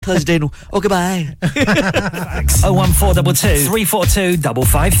Thursday no. Okay, bye. 01422 342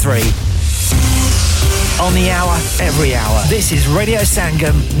 553. On the hour, every hour. This is Radio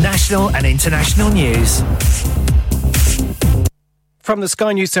Sangam, national and international news. From the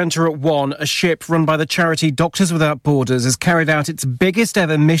Sky News Centre at 1, a ship run by the charity Doctors Without Borders has carried out its biggest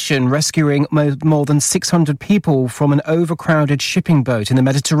ever mission, rescuing more than 600 people from an overcrowded shipping boat in the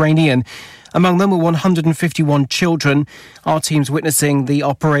Mediterranean. Among them were 151 children. Our teams witnessing the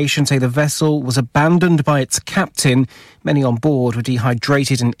operation say the vessel was abandoned by its captain. Many on board were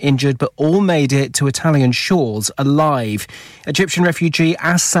dehydrated and injured, but all made it to Italian shores alive. Egyptian refugee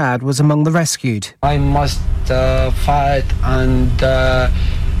Assad was among the rescued. I must fight and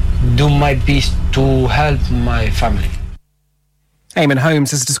do my best to help my family. Eamon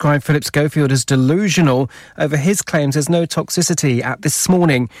Holmes has described Philip Schofield as delusional over his claims there's no toxicity at This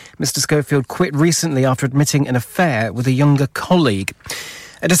Morning. Mr Schofield quit recently after admitting an affair with a younger colleague.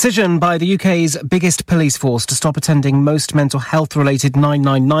 A decision by the UK's biggest police force to stop attending most mental health-related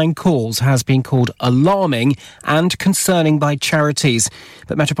 999 calls has been called alarming and concerning by charities.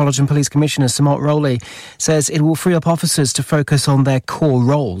 But Metropolitan Police Commissioner Samart Rowley says it will free up officers to focus on their core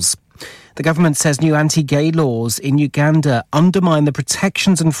roles. The government says new anti-gay laws in Uganda undermine the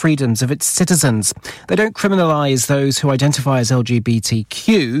protections and freedoms of its citizens. They don't criminalise those who identify as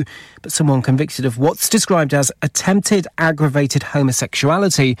LGBTQ, but someone convicted of what's described as attempted aggravated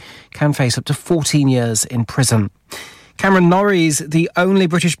homosexuality can face up to 14 years in prison. Cameron Norrie's the only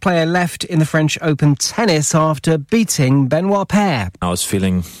British player left in the French Open tennis after beating Benoit Paire. I was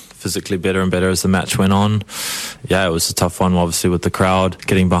feeling physically better and better as the match went on. Yeah, it was a tough one, obviously, with the crowd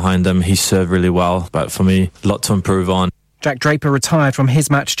getting behind him. He served really well, but for me, a lot to improve on. Jack Draper retired from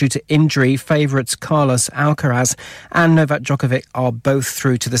his match due to injury. Favourites Carlos Alcaraz and Novak Djokovic are both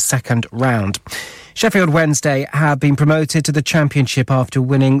through to the second round. Sheffield Wednesday have been promoted to the Championship after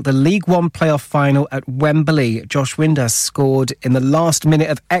winning the League One playoff final at Wembley. Josh Windass scored in the last minute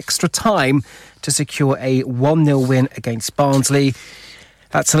of extra time to secure a 1-0 win against Barnsley.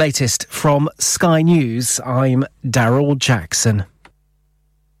 That's the latest from Sky News. I'm Daryl Jackson.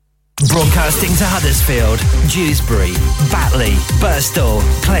 Broadcasting to Huddersfield, Dewsbury, Batley, Birstall,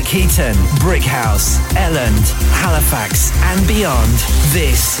 Cleckheaton, Brickhouse, Elland, Halifax and beyond.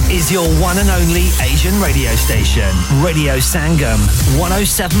 This is your one and only Asian radio station. Radio Sangam,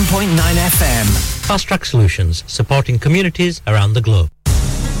 107.9 FM. Fast Track Solutions, supporting communities around the globe.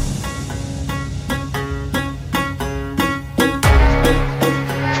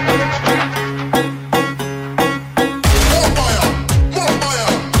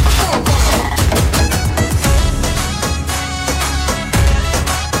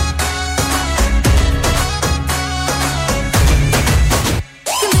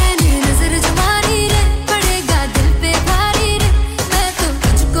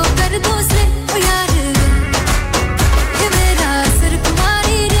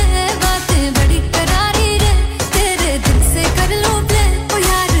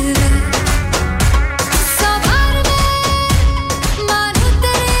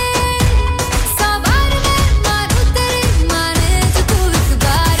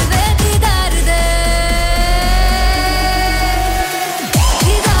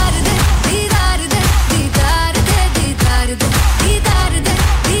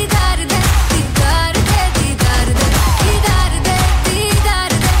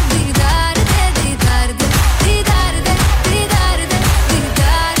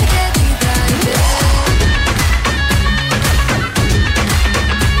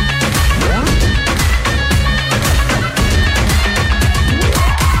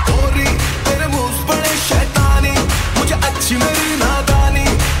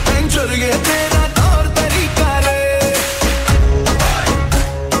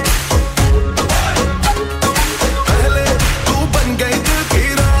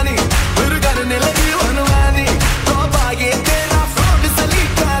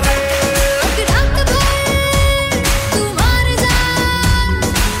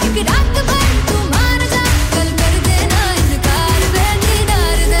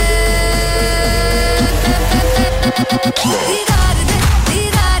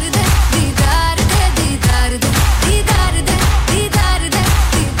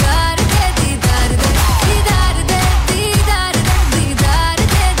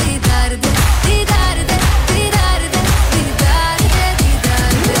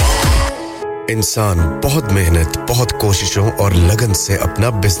 इंसान बहुत मेहनत, बहुत कोशिशों और लगन से अपना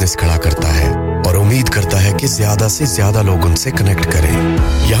business खड़ा करता है और उम्मीद करता है कि ज्यादा से ज्यादा लोग उनसे कनेक्ट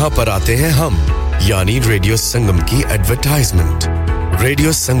करें। यहाँ पर आते हैं हम, यानी रेडियो संगम की एडवर्टाइजमेंट।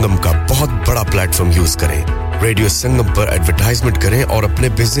 रेडियो संगम का बहुत बड़ा प्लेटफॉर्म यूज करें। रेडियो संगम पर एडवर्टाइजमेंट करें और अपने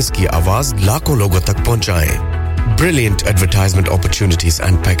बिजनेस की आवाज लाखों लोगों तक पहुंचाएं। Brilliant advertisement opportunities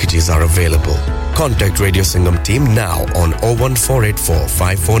and packages are available. Contact Radio Sangam team now on 01484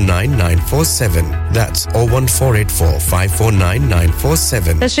 549 947. That's 01484 549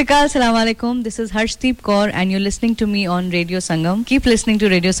 947. Sat Shri Akal, Assalamu Alaikum. This is Harshdeep Kaur and you're listening to me on Radio Sangam. Keep listening to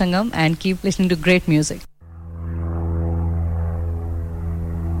Radio Sangam and keep listening to great music.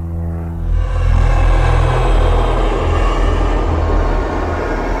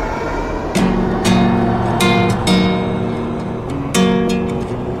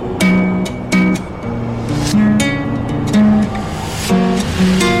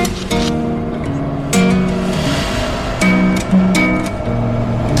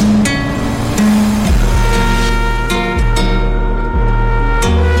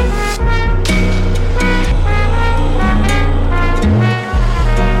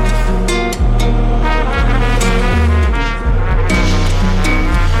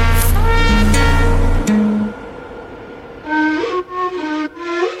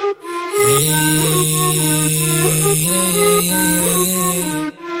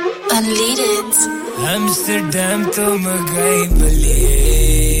 Amsterdam to magai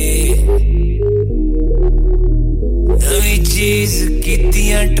baliye navi cheez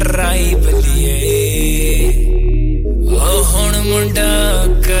kitiyan try baliye oh hun munda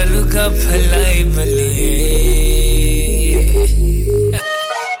karuga phalai baliye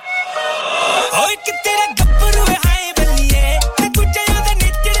hoy ki tera gabru hai baliye te tujhe yada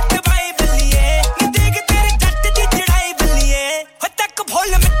nichid dabai baliye ni dekh tere jatt di chadai baliye ho tak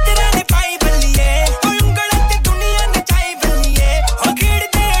bhol mitra ne pai baliye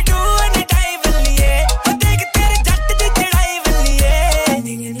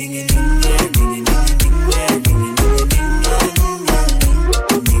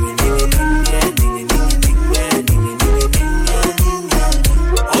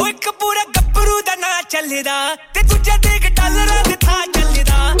ਚੱਲਦਾ ਤੇ ਦੂਜਾ ਦੇਖ ਡਾਲਰਾਂ ਦੇ ਥਾਂ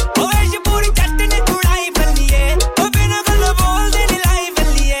ਚੱਲਦਾ ਓਏ ਸ਼ਪੂਰੀ ਜੱਟ ਨੇ ਕੁੜਾਈ ਬੱਲੀਏ ਓ ਬਿਨਾ ਗੱਲ ਬੋਲਦੇ ਨੀ ਲਾਈ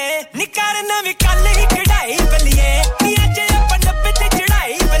ਬੱਲੀਏ ਨੀ ਕਰ ਨਵੀਂ ਕੱਲ ਹੀ ਕਢਾਈ ਬੱਲੀਏ ਨੀ ਅੱਜ ਆਪਾਂ 90 ਤੇ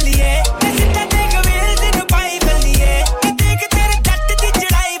ਚੜਾਈ ਬੱਲੀਏ ਤੇ ਸਿੱਧਾ ਦੇਖ ਵੇਲ ਦੇ ਨੂੰ ਪਾਈ ਬੱਲੀਏ ਨੀ ਦੇਖ ਤੇਰੇ ਜੱਟ ਦੀ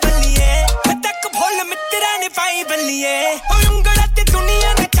ਚੜਾਈ ਬੱਲੀਏ ਓ ਤੱਕ ਭੁੱਲ ਮਿੱਤਰਾਂ ਨੇ ਪਾਈ ਬੱਲੀਏ ਓ ਉਂਗਲਾਂ ਤੇ ਦੁਨੀਆ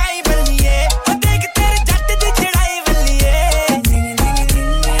ਨਚਾਈ ਬੱਲੀਏ ਓ ਦੇਖ ਤੇਰੇ ਜੱਟ ਦੀ ਚੜਾਈ ਬੱਲੀਏ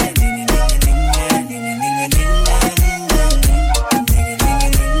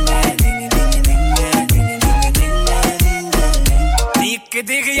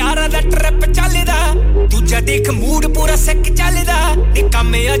ਦੇਖ ਯਾਰਾ ਦਾ ਟ੍ਰਿਪ ਚੱਲਦਾ ਦੂਜਾ ਦੇਖ ਮੂਡ ਪੂਰਾ ਸਿੱਕ ਚੱਲਦਾ ਨੀ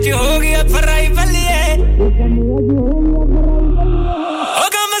ਕੰਮ ਅੱਜ ਹੋ ਗਿਆ ਫਰਾਈ ਬੱਲੀਏ ਉਹ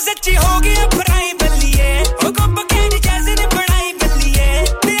ਕੰਮ ਸੱਚੀ ਹੋ ਗਿਆ ਫਰਾਈ ਬੱਲੀਏ ਉਹ ਗੱਪ ਕਿਹੜੀ ਜੈਸੇ ਨੇ ਬਣਾਈ ਬੱਲੀਏ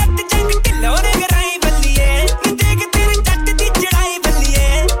ਤੇ ਅੱਤ ਜੰਗ ਢਿੱਲੋ ਨੇ ਗਰਾਈ ਬੱਲੀਏ ਨੀ ਦੇਖ ਤੇਰੇ ਜੱਟ ਦੀ ਚੜਾਈ ਬੱਲੀਏ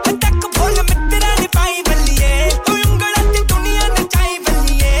ਤੱਕ ਫੁੱਲ ਮਿੱਤਰਾਂ ਨੇ ਪਾਈ ਬੱਲੀਏ ਉਹ ਉਂਗਲਾਂ ਤੇ ਦੁਨੀਆ ਨਚਾਈ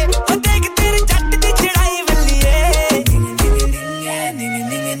ਬੱਲੀਏ ਉਹ ਦੇਖ ਤੇਰੇ ਜੱਟ ਦੀ ਚੜਾਈ ਬੱਲੀਏ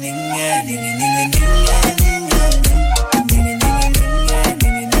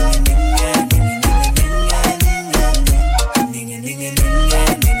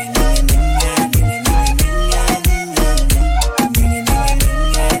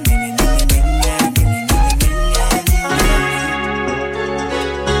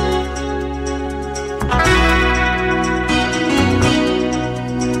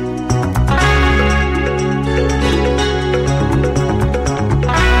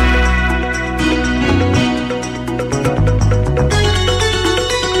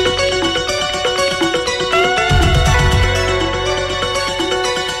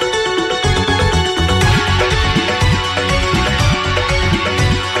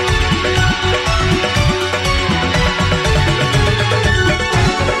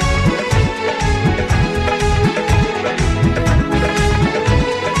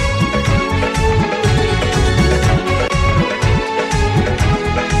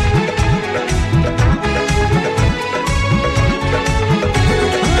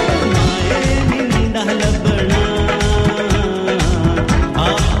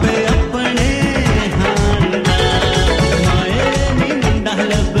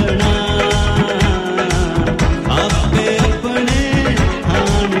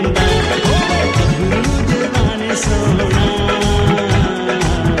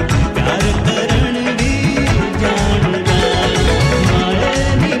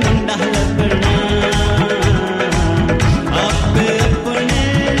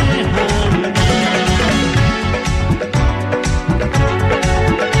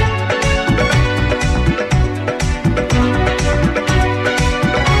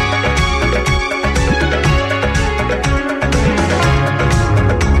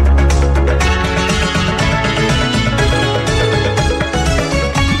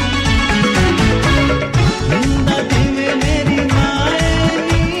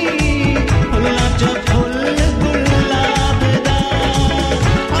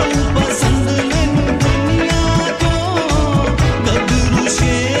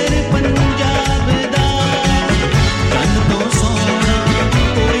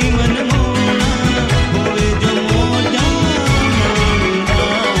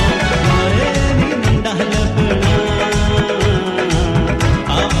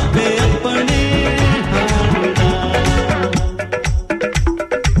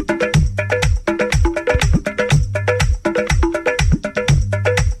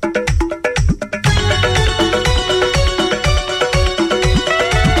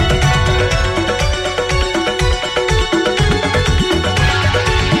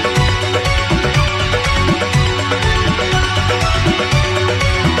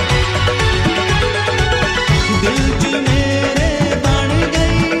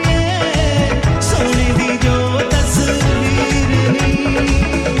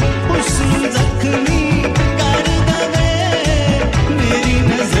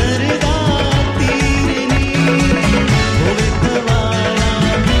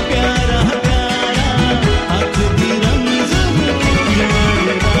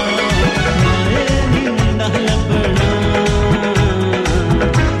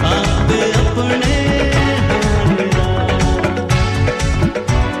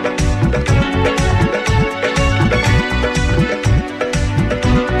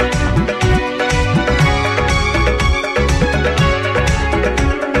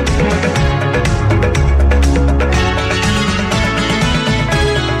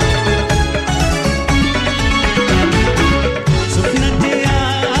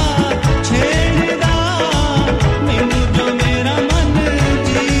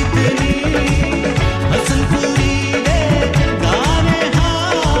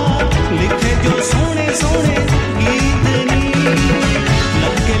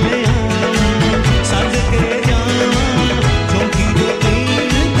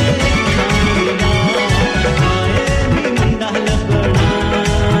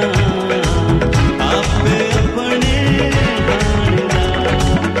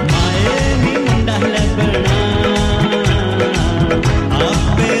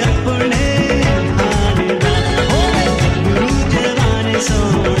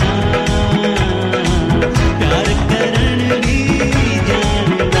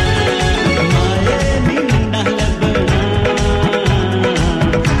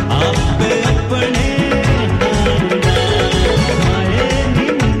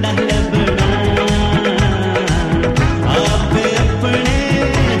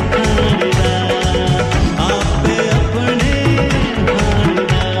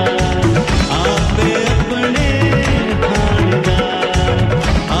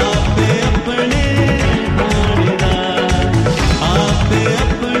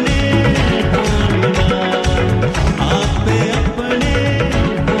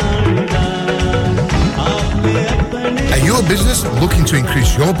business looking to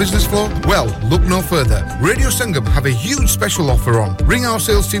increase your business flow? Well, look no further. Radio Sangam have a huge special offer on. Ring our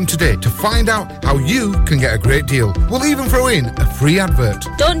sales team today to find out how you can get a great deal. We'll even throw in a free advert.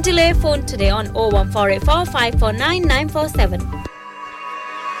 Don't delay, phone today on 01484 549 947.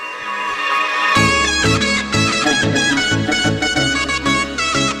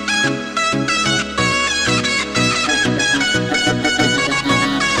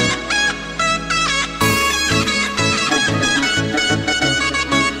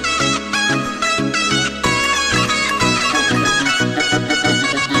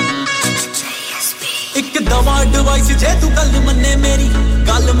 दवा device जे तू गल मन्ने मेरी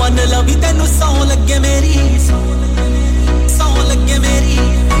गल मन लवी तैनू सौ लगे मेरी सौ लगे मेरी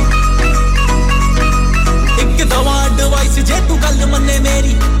एक दवा डिवाइस जे तू गल मन्ने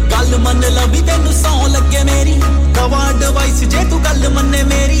मेरी गल मन लवी तैनू सौ लगे मेरी दवा डिवाइस जे तू गल मन्ने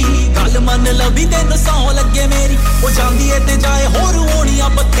मेरी गल मन लवी तैनू सौ लगे मेरी ओ जांदी ए ते जाए होर होणियां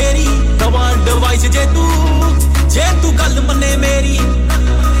बथेरी दवा डिवाइस जे तू गल मन्ने मेरी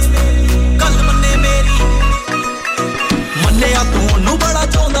गल मन्ने मेरी ਮੰਨਿਆ ਤੂੰ ਉਹਨੂੰ ਬੜਾ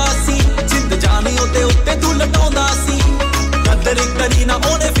ਚਾਹੁੰਦਾ ਸੀ ਜਿੰਦ ਜਾਨੀ ਉਹਦੇ ਉੱਤੇ ਤੂੰ ਲਟਾਉਂਦਾ ਸੀ ਕਦਰ ਕਰੀ ਨਾ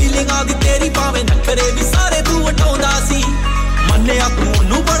ਉਹਨੇ ਫੀਲਿੰਗਾਂ ਦੀ ਤੇਰੀ ਭਾਵੇਂ ਨਖਰੇ ਵੀ ਸਾਰੇ ਤੂੰ ਵਟਾਉਂਦਾ ਸੀ ਮੰਨਿਆ ਤੂੰ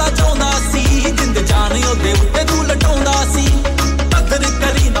ਉਹਨੂੰ ਬੜਾ ਚਾਹੁੰਦਾ ਸੀ ਜਿੰਦ ਜਾਨੀ ਉਹਦੇ ਉੱਤੇ ਤੂੰ ਲਟਾਉਂਦਾ ਸੀ ਕਦਰ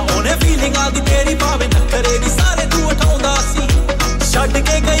ਕਰੀ ਨਾ ਉਹਨੇ ਫੀਲਿੰਗਾਂ ਦੀ ਤੇਰੀ ਭਾਵੇਂ ਨਖਰੇ ਵੀ ਸਾਰੇ ਤੂੰ ਵਟਾਉਂਦਾ ਸੀ ਛੱਡ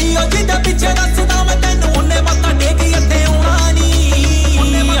ਕੇ ਗਈ ਉਹ ਜਿੱਦਾਂ ਪਿੱਛੇ ਦੱਸਦਾ ਮੈਂ ਤੈਨੂੰ ਉਹਨੇ ਮੱਥਾ ਟੇਕ ਇੱਥੇ ਆਉਣਾ ਨਹੀਂ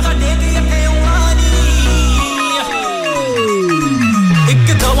ਉਹਨੇ ਮੱਥਾ ਟੇਕ ਇੱਥੇ ਆਉਣਾ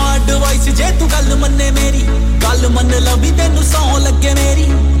ਦਵਾ ਡਿਵਾਈਸ ਜੇ ਤੂੰ ਗੱਲ ਮੰਨੇ ਮੇਰੀ ਗੱਲ ਮੰਨ ਲਵੀ ਤੈਨੂੰ ਸੌ ਲੱਗੇ ਮੇਰੀ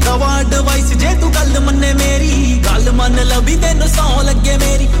ਦਵਾ ਡਿਵਾਈਸ ਜੇ ਤੂੰ ਗੱਲ ਮੰਨੇ ਮੇਰੀ ਗੱਲ ਮੰਨ ਲਵੀ ਤੈਨੂੰ ਸੌ ਲੱਗੇ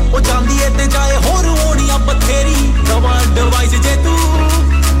ਮੇਰੀ ਉਹ ਜਾਂਦੀ ਏ ਤੇ ਜਾਏ ਹੋਰ ਹੋਣੀਆਂ ਬਥੇਰੀ ਦਵਾ ਡਿਵਾਈਸ ਜੇ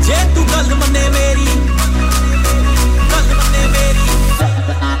ਤੂੰ ਗੱਲ ਮੰਨੇ ਮੇਰੀ ਗੱਲ ਮੰਨੇ ਮੇਰੀ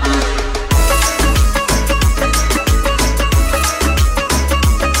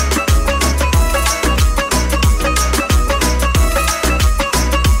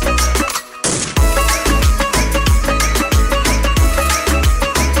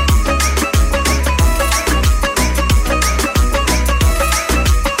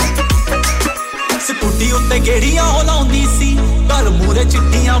ਤੇ ਗੇੜੀਆਂ ਹੋਲਾਉਂਦੀ ਸੀ ਘਰ ਮੂਰੇ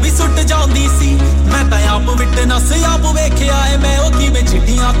ਚਿੱਟੀਆਂ ਵੀ ਸੁੱਟ ਜਾਂਦੀ ਸੀ ਮੈਂ ਤਾਂ ਆਪ ਵਿਟਨੈਸ ਆਪ ਵੇਖਿਆ ਏ ਮੈਂ ਉਹ ਕਿਵੇਂ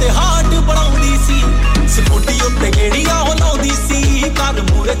ਚਿੱਟੀਆਂ ਤੇ ਹਾਰਟ ਬਣਾਉਂਦੀ ਸੀ ਸਕੂਟੀ ਉੱਤੇ ਗੇੜੀਆਂ ਹੋਲਾਉਂਦੀ ਸੀ ਘਰ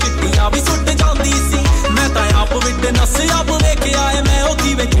ਮੂਰੇ ਚਿੱਟੀਆਂ ਵੀ ਸੁੱਟ ਜਾਂਦੀ ਸੀ ਮੈਂ ਤਾਂ ਆਪ ਵਿਟਨੈਸ ਆਪ ਵੇਖਿਆ ਏ ਮੈਂ ਉਹ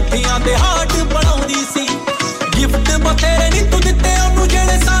ਕਿਵੇਂ ਚਿੱਟੀਆਂ ਤੇ ਹਾਰਟ ਬਣਾਉਂਦੀ ਸੀ ਗਿਫਟ ਬਥੇਰੇ ਨਹੀਂ ਤੂੰ ਦਿੱਤੇ ਉਹਨੂੰ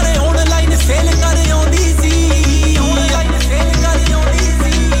ਜਿਹੜੇ ਸਾਰੇ ਆਨਲਾਈਨ ਸੇਲ ਕਰ ਆਉਂਦੀ ਸੀ ਆਨਲਾਈਨ ਸੇਲ ਕਰ ਆਉਂਦੀ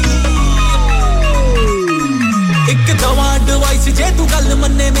ਸੀ ਇੱਕ ਦਵਾ ਡਿਵਾਈਸ ਜੇ ਤੂੰ ਗੱਲ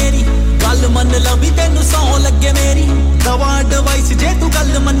ਮੰਨੇ ਮੇਰੀ ਗੱਲ ਮੰਨ ਲਵੀ ਤੈਨੂੰ ਸੌ ਲੱਗੇ ਮੇਰੀ ਦਵਾ ਡਿਵਾਈਸ ਜੇ ਤੂੰ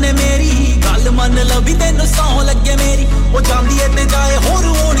ਗੱਲ ਮੰਨੇ ਮੇਰੀ ਗੱਲ ਮੰਨ ਲਵੀ ਤੈਨੂੰ ਸੌ ਲੱਗੇ ਮੇਰੀ ਉਹ ਜਾਂਦੀ ਏ ਤੇ ਜਾਏ ਹੋਰ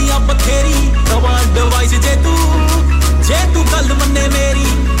ਹੋਣੀਆਂ ਬਥੇਰੀ ਦਵਾ ਡਿਵਾਈਸ ਜੇ ਤੂੰ ਗੱਲ ਮੰਨੇ ਮੇਰੀ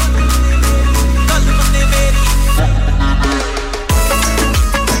ਗੱਲ ਮੰਨੇ ਮੇਰੀ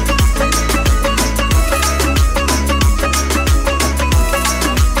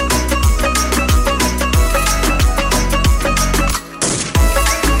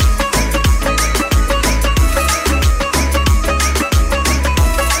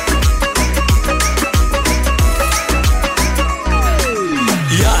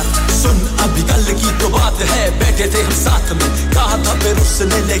थे हम साथ में कहा था फिर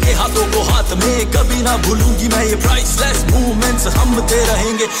उसने लेके हाथों को हाथ में कभी ना भूलूंगी मैं ये प्राइसलेस मोमेंट्स हम दे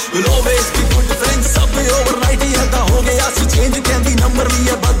रहेंगे we'll always be good friends सब overnight ही अदा हो गया सी चेंज कहती नंबर भी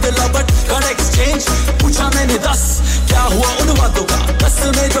है बदला बट कर एक्सचेंज पूछा मैंने 10 क्या हुआ उन बातों का 10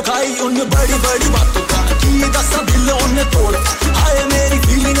 में जो खाई उन बड़ी बड़ी बातों का कि 10 दिल उन्हें तोड़ा हाय मेरी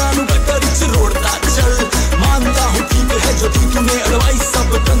फीलिंग आनू गटर च रोड़ता चल मानता हूँ ठीक है जो थी तुम्हें एडवाइस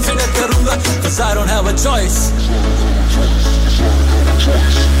सब कंसीडर करूंगा cause I don't have a choice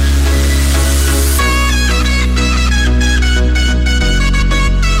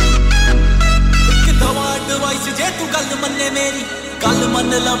दवा डिवाइस जे तू गल मन्ने मेरी गल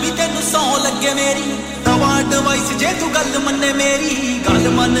मन लवी तैनू सौ लगे मेरी दवा डिवाइस जे तू गल मन्ने मेरी गल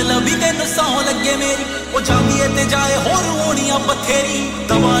मन लवी तैनू सौ लगे मेरी ओ जांदी ए ते जाए होर होणियां बथेरी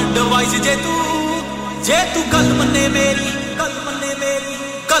दवा डिवाइस जे तू गल मन्ने मेरी गल मन्ने मेरी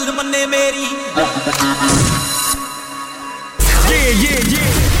गल मन्ने मेरी Yeah.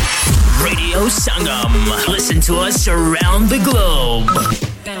 Radio Sangam. Listen to us around the globe.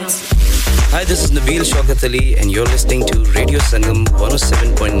 Hi, this is Nabil Shaukat Ali and you're listening to Radio Sangam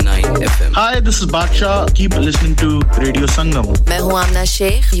 107.9 FM. Hi, this is Baksha. Keep listening to Radio Sangam. मैं हूँ आमना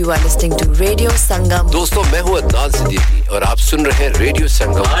Sheikh. You are listening to Radio Sangam. दोस्तों मैं हूँ अदनान सिद्दीकी और आप सुन रहे हैं radio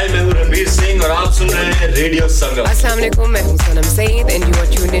संगम. Hi, मैं हूँ रणवीर सिंह और आप सुन रहे हैं रेडियो संगम. अस्सलाम वालेकुम, मैं हूँ सनम Saeed and you are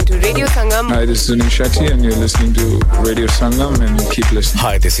tuned into Radio Sangam. Hi, this is Sunil Shetty and you're listening to Radio Sangam and keep listening.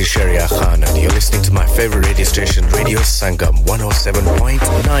 Hi, this is Sharia Khan and you're listening to my favorite radio station Radio Sangam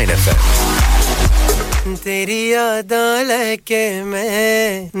 107.9 FM. तेरी यादां लेके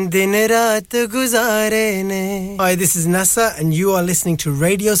मैं दिन रात गुजारे ने. Hi, this is Nasa and you are listening to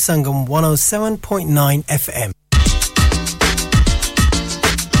Radio Sangam 107.9 FM.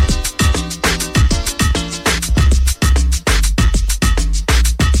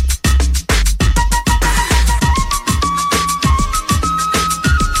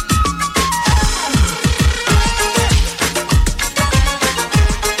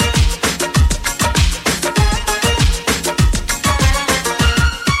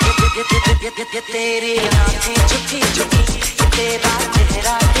 तेरी आँखें झुकी झुकी तेरा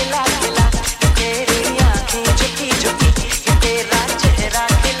चेहरा खिला खिला तेरी आँखें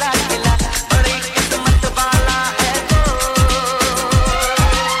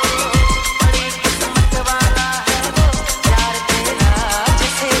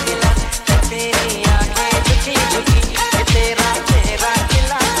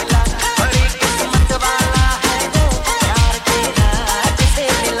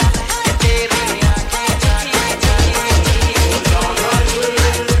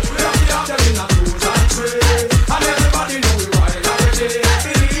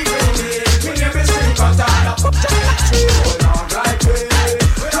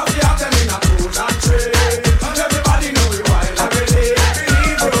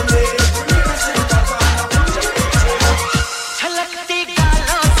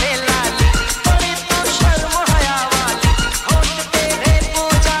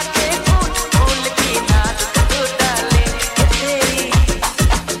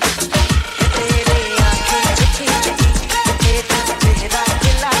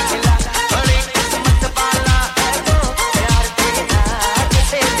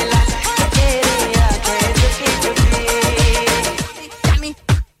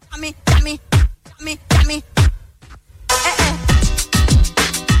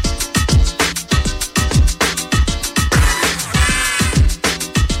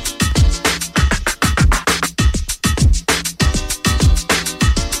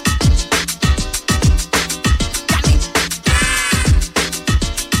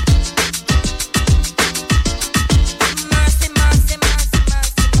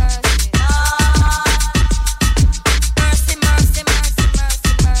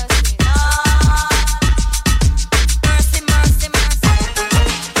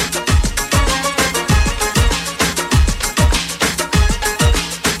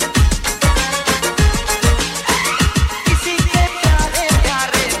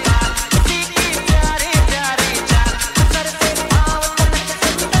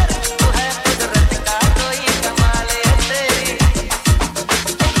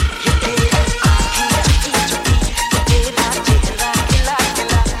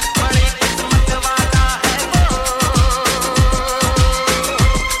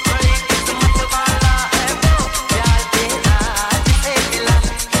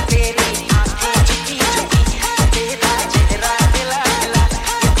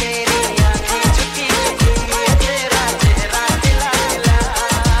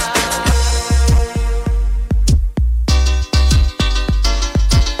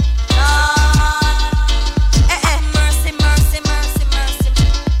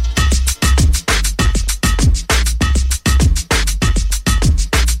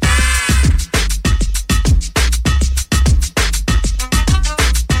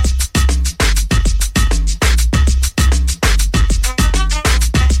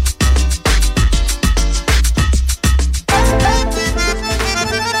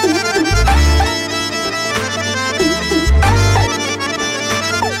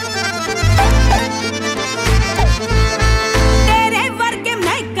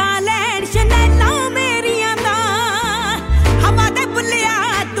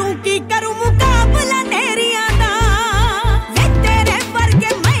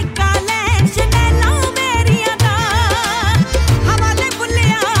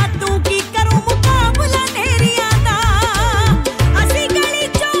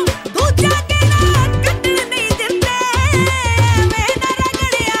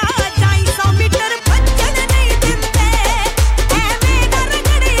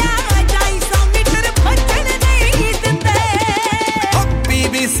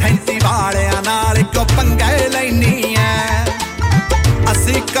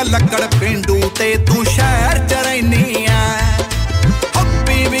ਲੱਕੜ ਪਿੰਡੂ ਤੇ ਤੂੰ ਸ਼ਹਿਰ ਚ ਰਹਿਨੀ ਐ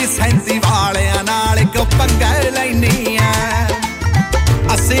ਹੱਪੀ ਵੀ ਸੈਂਸੀ ਵਾਲਿਆਂ ਨਾਲ ਕਿਉਂ ਪੰਗੇ ਲੈਨੀ ਐ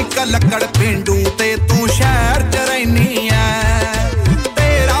ਅਸੀਂ ਕ ਲੱਕੜ ਪਿੰਡੂ ਤੇ ਤੂੰ ਸ਼ਹਿਰ ਚ ਰਹਿਨੀ ਐ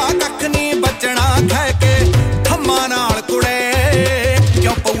ਤੇਰਾ ਕੱਖ ਨਹੀਂ ਬਚਣਾ ਕਹਿ ਕੇ ਥੰਮਾਂ ਨਾਲ ਕੁੜੇ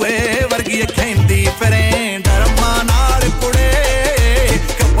ਕਿਉਂ ਪਊਏ ਵਰਗੀ ਖੈਂਦੀ ਫਿਰੇ ਡਰਮਾਂ ਨਾਲ ਕੁੜੇ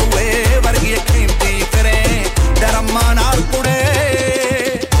ਕਿਉਂ ਪਊਏ ਵਰਗੀ ਖੈਂਦੀ ਫਿਰੇ ਡਰਮਾਂ ਨਾਲ ਕੁੜੇ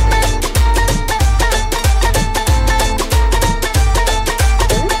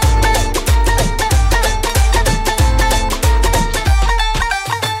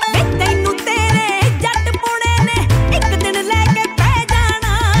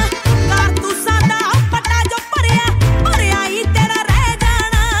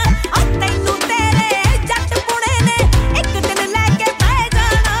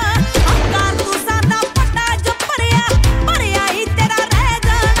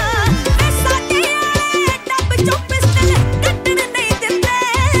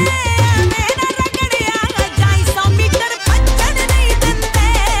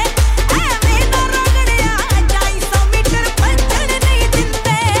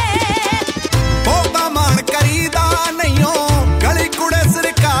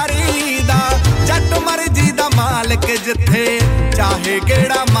ਜਿੱਥੇ ਚਾਹੇ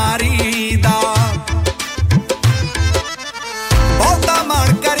ਗੇੜਾ ਮਾਰੀਦਾ ਬਹੁਤਾ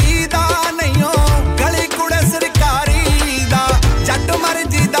ਮਨ ਕਰੀਦਾ ਨਹੀਂਓ ਗਲੀ ਕੁੜੇ ਸਰਕਾਰੀ ਦਾ ਜੱਟ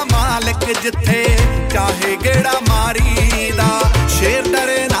ਮਰਜੀ ਦਾ ਮਾਲਕ ਜਿੱਥੇ ਚਾਹੇ ਗੇੜਾ ਮਾਰੀਦਾ ਸ਼ੇਰ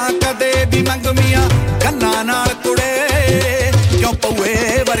ਡਰੇ ਨਾ ਕਦੇ ਵੀ ਮੰਗਮੀਆਂ ਗੱਲਾਂ ਨਾਲ ਕੁੜੇ ਕਿਉਂ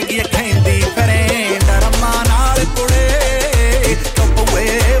ਪਊਏ ਵਰਗੀ ਖੈਂਦੀ ਫਿਰੇ ਡਰਮਾਂ ਨਾਲ ਕੁੜੇ ਕਿਉਂ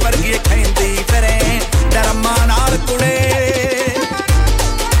ਪਊਏ ਵਰਗੀ ਖੈਂਦੀ ਫਿਰੇ ਡਰਮਾਂ ਨਾਲ ਕੁੜੇ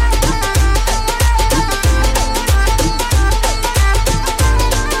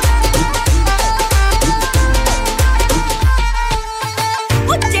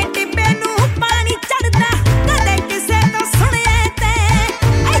ਉੱਚੇ ਟਿੱਬੇ ਨੂੰ ਪਾਣੀ ਚੜਦਾ ਕਦੇ ਕਿਸੇ ਤੋਂ ਸੁਣਿਆ ਤੇ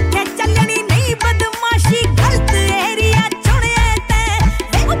ਇੱਥੇ ਚੱਲਣੀ ਨਹੀਂ ਬਦਮਾਸ਼ੀ ਗਲਤ ਏਰੀਆ ਚੁਣਿਆ ਤੇ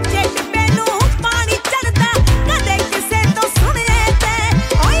ਉੱਚੇ ਟਿੱਬੇ ਨੂੰ ਪਾਣੀ ਚੜਦਾ ਕਦੇ ਕਿਸੇ ਤੋਂ ਸੁਣਿਆ ਤੇ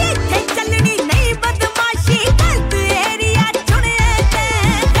ਓਏ ਇੱਥੇ ਚੱਲਣੀ ਨਹੀਂ ਬਦਮਾਸ਼ੀ ਗਲਤ ਏਰੀਆ ਚੁਣਿਆ ਤੇ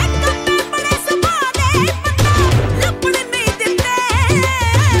ਕੱਪੇ ਬੜੇ ਸੁਭਾਦੇ ਪਤਾ ਲੱਭਣ ਨਹੀਂ ਦਿੰਦੇ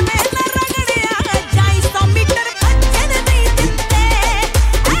ਮੇਲਾ ਰਗੜਿਆ ਜਾਈ 100 ਮੀਟਰ ਭੱਜਣ ਨਹੀਂ ਦਿੰਦੇ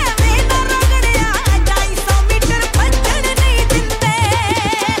ਐਵੇਂ ਨਾ ਰਗੜਿਆ ਜਾਈ 100 ਮੀਟਰ ਭੱਜਣ ਨਹੀਂ ਦਿੰਦੇ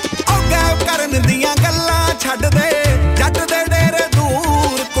ਉਹ ਗਾਇਬ ਕਰਨ ਦੀਆਂ ਗੱਲਾਂ ਛੱਡ ਦੇ ਜੱਟ ਦੇ ਡੇਰੇ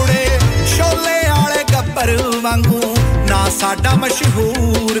ਦੂਰ ਕੁੜੇ ਸ਼ੋਲੇ ਵਾਲੇ ਗੱਬਰ ਵਾਂਗੂ ਨਾ ਸਾਡਾ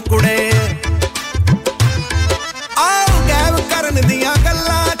ਮਸ਼ਹੂਰ ਕੁੜੇ ਆਓ ਗਾਇਬ ਕਰਨ ਦੀਆਂ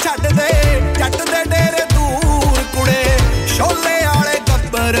ਗੱਲਾਂ ਛੱਡ ਦੇ ਜੱਟ ਦੇ ਡੇਰੇ ਦੂਰ ਕੁੜੇ ਸ਼ੋਲੇ ਵਾਲੇ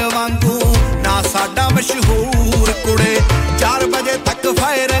ਗੱਬਰ ਵਾਂਗੂ ਨਾ ਸਾਡਾ ਮਸ਼ਹੂਰ ਕੁੜੇ 4 ਵਜੇ ਤੱਕ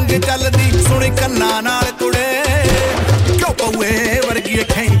ਫਾਇਰਿੰਗ ਚੱਲਦੀ ਸੁਣੀ ਕੰਨਾਂ ਨਾਲ ਕੁੜੇ ਕਿਉਂ ਪਊਏ ਵਰਗੀ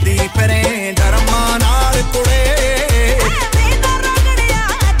ਖੈਂਦੀ ਫਿਰੇ ਡਰਮਾਂ ਨਾਲ ਕੁੜੇ ਐਵੇਂ ਨਾ ਰਗੜਿਆ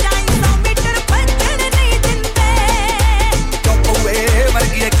ਜਾਈ 100 ਮੀਟਰ ਭੱਜਣ ਨਹੀਂ ਦਿੰਦੇ ਕਿਉਂ ਪਊਏ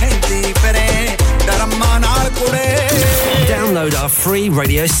ਵਰਗੀ ਖੈਂਦੀ ਫਿਰੇ ਡਰਮਾਂ ਨਾਲ ਕੁੜੇ Download our free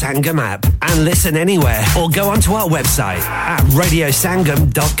Radio Sangam app and listen anywhere or go onto our website at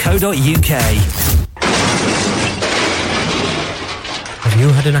radiosangam.co.uk. Have you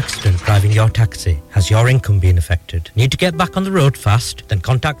had an accident driving your taxi? Has your income been affected? Need to get back on the road fast? Then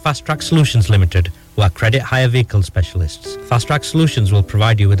contact Fast Track Solutions Limited, who are credit hire vehicle specialists. Fast Track Solutions will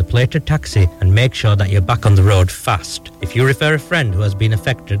provide you with a plated taxi and make sure that you're back on the road fast. If you refer a friend who has been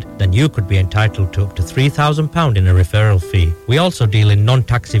affected, then you could be entitled to up to £3,000 in a referral fee. We also deal in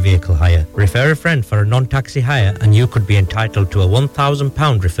non-taxi vehicle hire. Refer a friend for a non-taxi hire and you could be entitled to a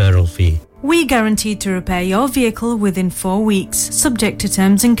 £1,000 referral fee. We guarantee to repair your vehicle within 4 weeks, subject to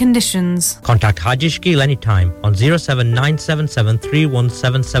terms and conditions. Contact Haji Shkil anytime on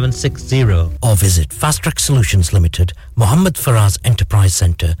 07977317760 or visit Fast Track Solutions Limited, Mohammed Faraz Enterprise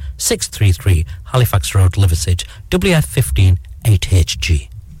Centre, 633 Halifax Road, Liversedge, WF15 8HG.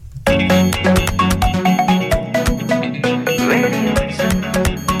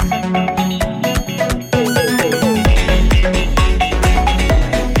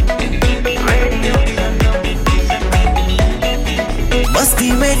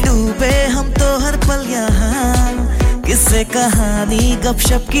 मस्ती में डूबे हम तो हर पल यहाँ किस्से कहानी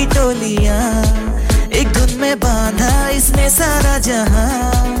गपशप की टोलियाँ एक धुन में बांधा इसने सारा जहां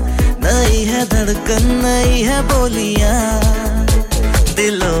नई है धड़कन नई है बोलियां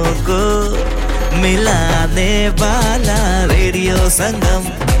दिलों को मिलाने वाला रेडियो संगम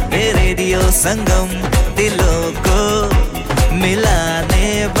दिलों को मिलाने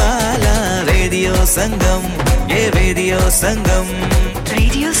वाला रेडियो संगम ये रेडियो संगम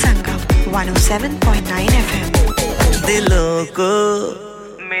 107.9 FM दिलों को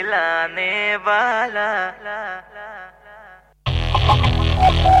मिलाने वाला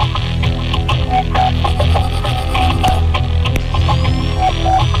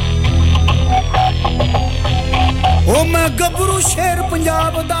ओ मैं गबरू शेर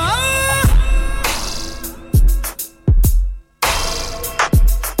पंजाब दा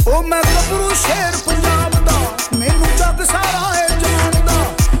ओ मैं गबरू शेर पंजाब दा मेनू जग सारा है जानदा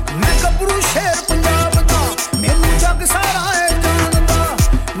मैं गबरू शेर पंजाब दा मेनू जग सारा है जानदा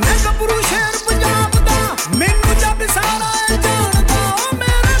मैं गबरू शेर पंजाब दा मेनू जग सारा है जानदा ओ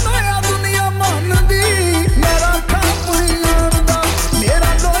मेरा लोया दुनिया मनदी मेरा खापुरी जानदा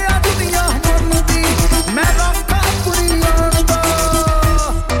मेरा लोया दुनिया मनदी मेरा खापुरी जानदा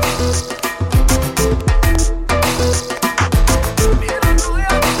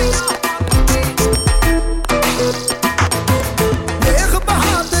देख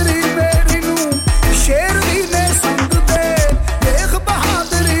बहादुरी मेरी नू शेर दी ने संग दे देख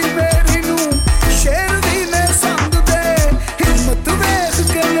बहादुरी मेरी नू शेर दी ने संग दे हिम्मत वेख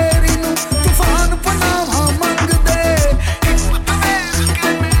के मेरी नू तूफान पनाहा मंग दे हिम्मत वेख के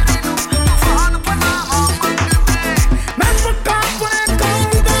मेरी नू तूफान पनाहा मंग दे मैं पक्का अपने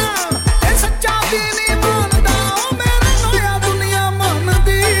कौम दा ए सच्चा दीनी मानदा ओ मेरा लोया दुनिया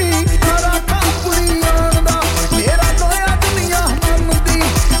मनदी मेरा खापुरी जानदा मेरा लोया दुनिया मनदी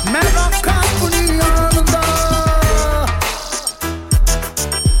मेरा खापुरी जानदा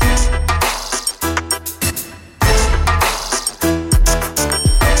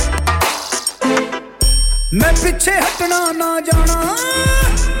मैं पीछे हटना ना जाना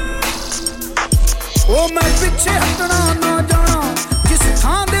ओ मैं पीछे हटना ना जाना जिस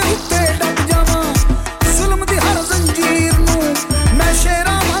थां दे उत्ते डट जावां जुल्म दी हर जंजीर नू मैं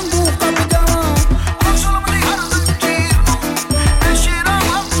शेरां वांगू कट जावां ओ जुल्म दी हर जंजीर नू मैं शेरां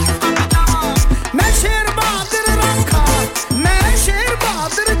वांगू कट जावां मैं शेर बहादुर रखा मैं शेर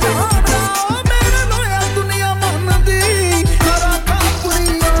बहादुर जानदा ओ मेरा लोया दुनिया मनदी मेरा खापुरी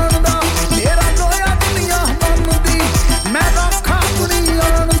जानदा मेरा लोया दुनिया मनदी मेरा खापुरी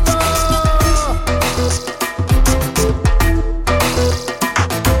जानदा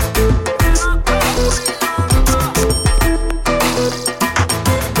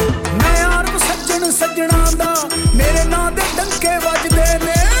मैं यार सज्जन सज्जਣਾ ਦਾ ਮੇਰੇ ਨਾਂ ਦੇ ਡੰਕੇ ਵੱਜਦੇ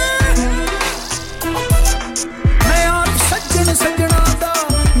ਨੇ ਮੈਂ ਯਾਰ ਸੱਜਣ ਸੱਜਣਾ ਦਾ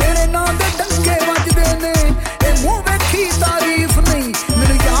ਮੇਰੇ ਨਾਂ ਦੇ ਡੰਕੇ ਵੱਜਦੇ ਨੇ ਇਹ ਮੂੰਹ ਵੇਖੀ ਤਾਰੀਫ ਨਹੀਂ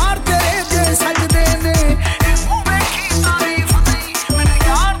ਮੈਨੂੰ ਯਾਰ ਤੇਰੇ ਜੇ ਸੱਜਦੇ ਨੇ ਇਹ ਮੂੰਹ ਵੇਖੀ ਤਾਰੀਫ ਨਹੀਂ ਮੈਨੂੰ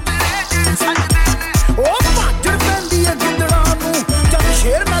ਯਾਰ ਤੇਰੇ ਜੇ ਸੱਜਦੇ ਨੇ ਉਹ ਭਾਜੜ ਪੈਂਦੀ ਹੈ ਗਿੱਦੜਾਂ ਨੂੰ ਜਦ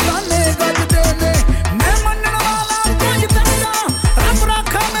ਸ਼ੇਰ ਮੈਦਾਨੇ ਗੱਜਦੇ ਨੇ ਮੈਂ ਮੰਨਣ ਵਾਲਾ ਕੁਝ ਦਿੰਦਾ ਰੱਬ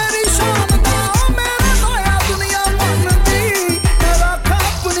ਰੱਖਾ ਮੇਰੀ ਸ਼ਾਨ ਦਾ ਉਹ ਮੇਰਾ ਲੋਇਆ ਦੁਨੀਆ ਮੰਨਦੀ ਮੇਰਾ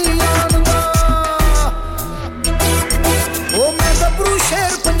ਖਾਪਣੀ ਜਾਣਦਾ ਉਹ ਮੈਂ ਗੱਭਰੂ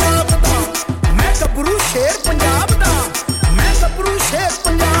ਸ਼ੇਰ ਪੰਜਾਬ ਦਾ ਮੈਂ ਗੱਭਰੂ ਸ਼ੇਰ ਪੰਜਾਬ ਦਾ ਮੈਂ ਗੱਭਰੂ ਸ਼ੇਰ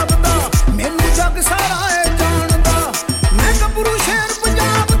ਪੰਜਾਬ ਦਾ ਮੈਨੂੰ ਜੱਗ ਸਾਰਾ ਹੈ ਜਾਣਦਾ ਮੈਂ ਗੱਭਰੂ ਸ਼ੇਰ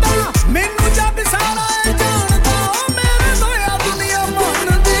ਪੰਜਾਬ ਦਾ ਮੈਨੂੰ ਜੱਗ ਸਾਰਾ ਹੈ ਜਾਣਦਾ ਉਹ ਮੇਰਾ ਲੋਇਆ ਦੁਨੀਆ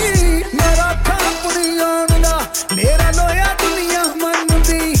ਮੰਨਦੀ ਮੇਰਾ ਖਾਪਣੀ ਜਾਣਦਾ ਮੇਰਾ ਲੋਇਆ ਦੁਨੀਆ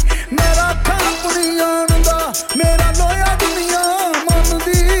ਮੰਨਦੀ ਮੇਰਾ ਖਾਪਣੀ ਜਾਣਦਾ ਮੇਰਾ ਲੋਇਆ ਦੁਨੀਆ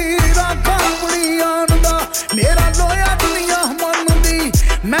ਮੰਨਦੀ ਮੇਰਾ ਖਾਪਣੀ ਜਾਣਦਾ ਮੇਰਾ ਲੋਇਆ ਦੁਨੀਆ ਮੰਨਦੀ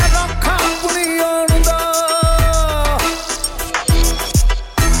ਮੇਰਾ ਖਾਪਣੀ ਜਾਣਦਾ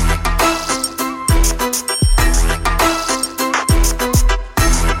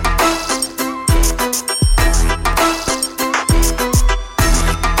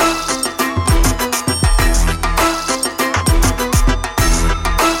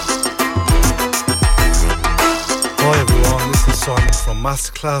Hi everyone, this is Simon from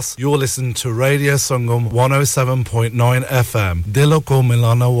Masterclass. You're listening to Radio Sangam 107.9 FM. Dilo ko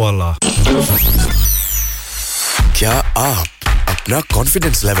milana wala. क्या आप अपना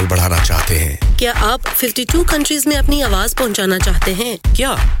कॉन्फिडेंस लेवल बढ़ाना चाहते हैं? क्या आप 52 कंट्रीज में अपनी आवाज पहुंचाना चाहते हैं? क्या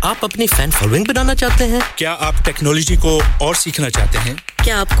आप अपनी फैन फॉलोइंग बनाना चाहते हैं? क्या आप टेक्नोलॉजी को और सीखना चाहते हैं?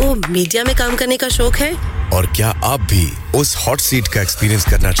 क्या आपको मीडिया में काम करने का शौक है? और क्या आप भी उस हॉट सीट का एक्सपीरियंस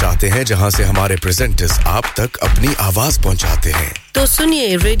करना चाहते हैं जहां से हमारे प्रेजेंटर्स आप तक अपनी आवाज पहुंचाते हैं? तो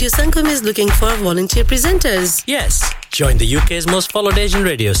सुनिए, Radio Sangam is looking for volunteer presenters. Yes. Join the UK's most followed Asian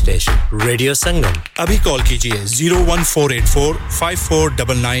radio station, Radio Sangam. अभी कॉल कीजिए 01484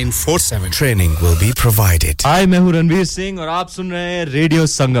 549947. Training will be provided. Hi, मैं हूं रणवीर सिंह और आप सुन रहे हैं radio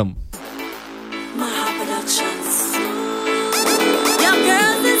Sangam.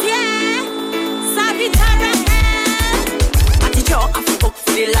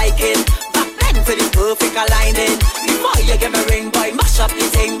 liking. Back then for the perfect aligning. Before you get my ring, boy, mash up the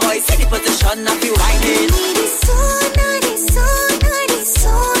thing, boy. See the position of you whining.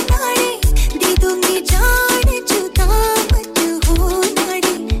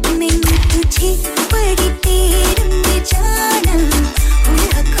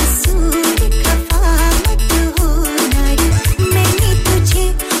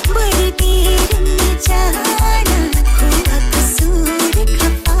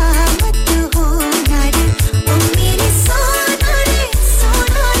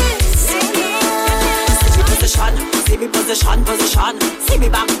 Position, see me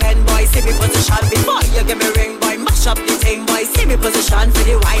back then, boy, see me position. Before you give me ring, boy, mash up the thing, boy, see me position for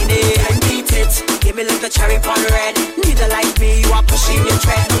the whining. And beat it, give me like a cherry on red. Neither like me, you are pushing your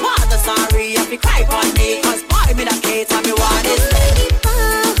tread. No bother, sorry, if you cry on me, cause boy, me that Kate, and me want it.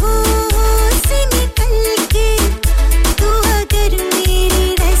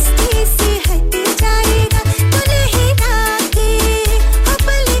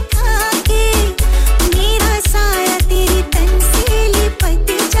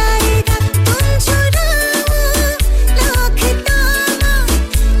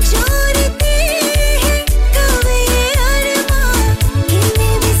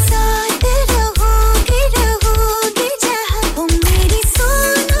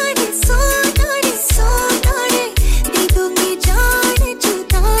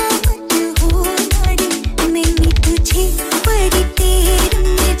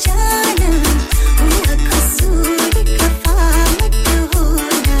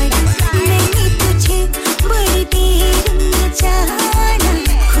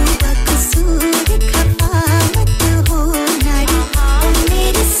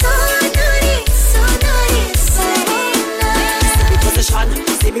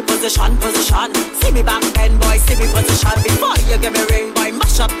 Position, see me back then, boy, see me position. Before you give me ring, boy,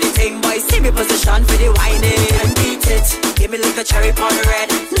 mash up the thing, boy, see me position for the whining. And beat it, give me like a cherry on red.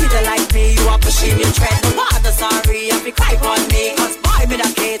 Neither like me, you are pushing your tread. No bother, sorry, if you cry on me, cause boy, me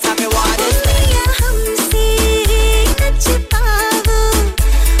that Kate, and me want it.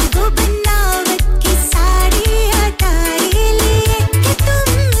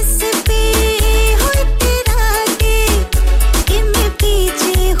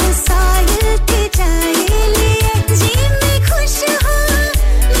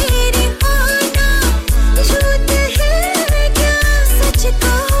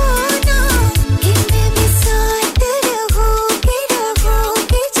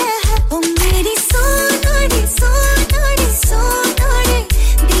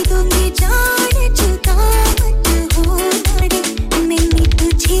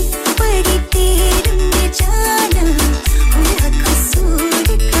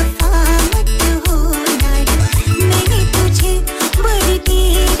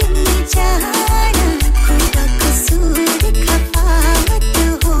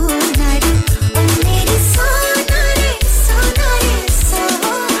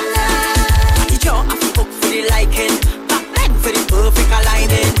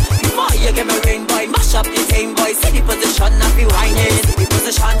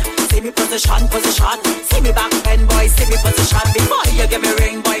 Position, see me back then, boy, see me position. Before you give me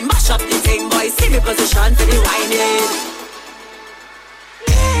ring, boy, mash up the thing, boy, see me position for the whining.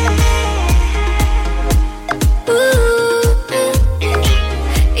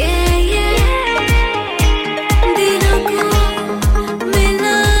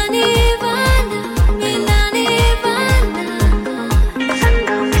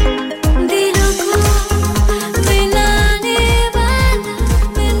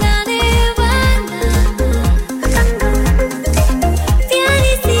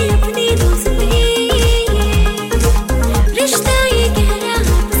 रिश्ता ये गहरा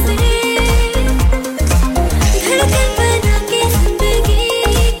हमसे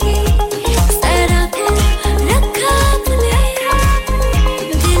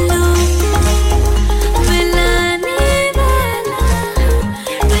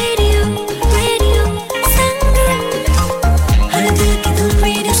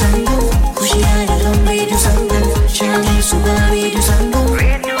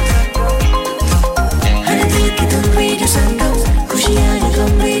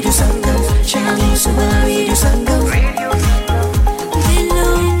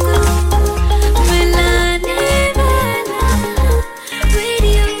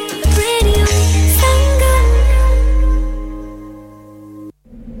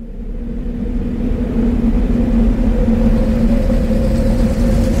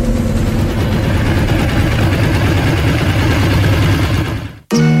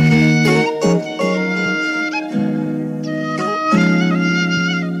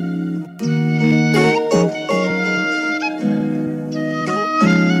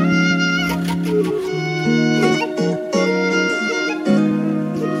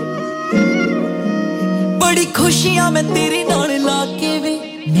तेरे नाल लाके वे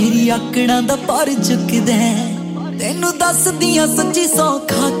मेरी आकड़ां दा पार चुकदा तैनू दस दियां सच्ची सौ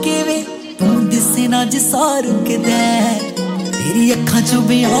खा के वे तू दिसे ना जिसार रुकदा तेरी अखां चों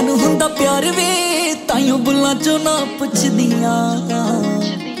बयान हुंदा प्यार वे ताइयों बुल्लां चों ना पुछदियां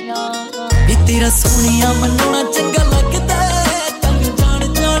वे तेरा सोहणिया मन्नना चंगा लगदा ताइयों जान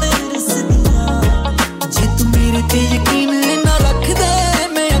जान रसदियां जे तू मेरे ते यकीन ना रखदा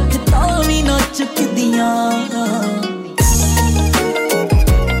मैं अख तां वी ना चुकदियां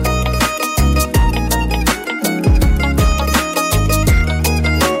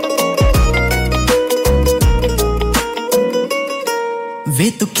वे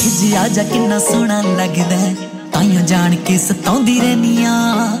तू खिज आजा किन्ना सोहना लगदा ताइयों जान के सताउंदी रहनिया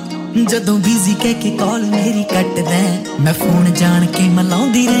जदों बिजी कह के कॉल मेरी कटदा मैं फोन जान के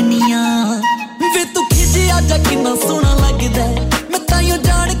मलाउंदी रहनिया वे तू खिज आजा किन्ना सोहना लगदा मैं ताइयों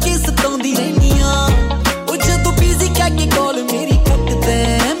जान के सताउंदी रहनिया ओ जदों बिजी कह के कॉल मेरी कटदा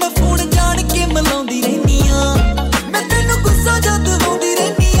मैं फोन जान के मलाउंदी रहनिया मैं तैनू गुस्सा जद होंदी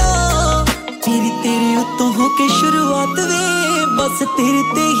रहनिया तेरी तेरे उत्तों हो के शुरुआत वे बस तेरे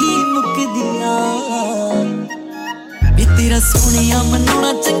ते ही मुकदियां वे तेरा सोहणिया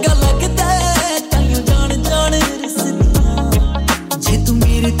मन्नना चंगा लगदा ताइयों जान जान रसदियां जे तू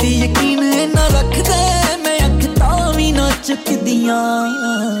मेरे ते यकीन ना रखदा मैं अख तां वी ना चुकदियां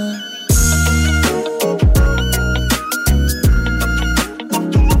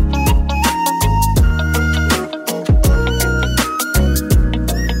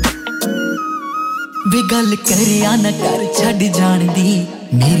वे गल करिया ना कर छड़ जान दी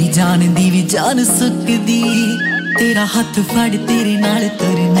मेरी जान दी भी जान सुकदी तेरा हाथ फड़ तेरे नाल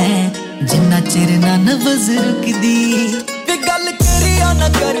तुरना जिन्ना चिर ना नबज रुकदी वे गल करिया ना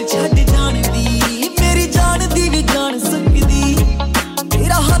कर छड़ जान दी मेरी जान दी भी जान सुकदी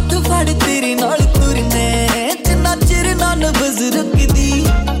तेरा हाथ फड़ तेरे नाल तुरना जिन्ना चिर ना नबज रुकदी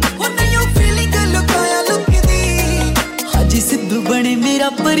हो नहीं फीलिंग लुकाया लुकदी हाजी सिद्धू बने मेरा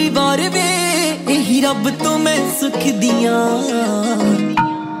परिवार वे यही रब तो मैं सुख दियां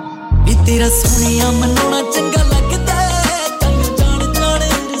वे तेरा सोहणिया मन्नना चंगा लगदा ताइयों जान जान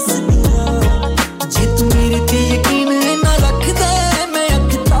रसदियां जे तू मेरे ते यकीन ना रखदा मैं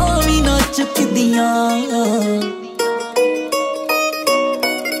अख तां वी ना चुकदियां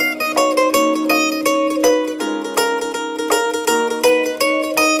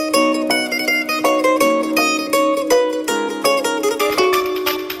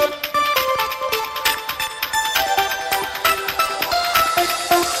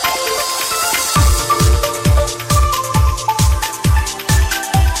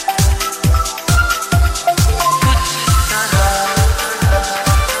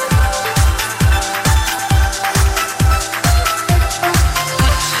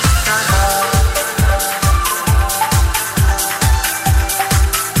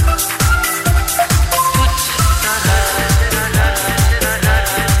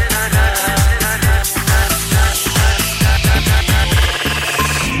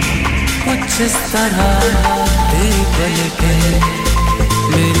इस तरह तेरी पलकें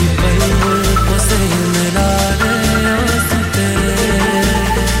मेरी पलकों से मिला रहे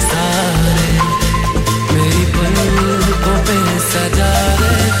तेरे सारे मेरी पलकों पे सजा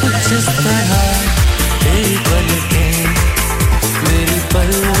रहे कुछ इस तरह तेरी पलकें मेरी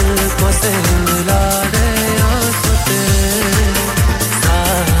पलकों से मिला रहे तेरे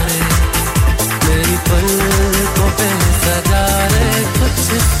सारे मेरी पलकों पे सजा रहे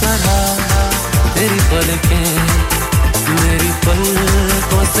कुछ इस तरह तेरी पलकें मेरी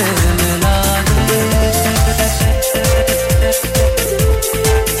पलकों से मिला दे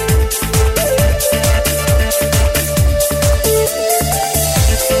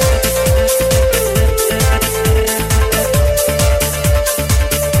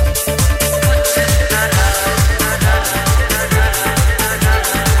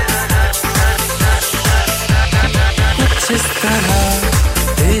कुछ इस तरह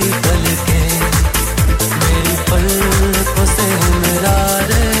तेरी पलकें मेरी पलकों से मिला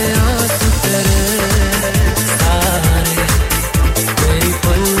रहे आंसू तेरे सारे मेरी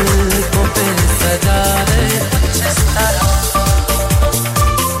पलकों पे सजा रहे कुछ इस तरह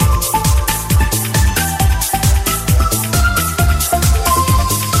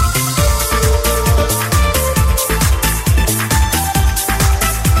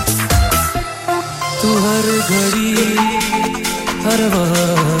तू हर घड़ी हर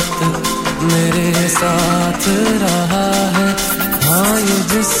वक्त मेरे साथ रहा है हाँ ये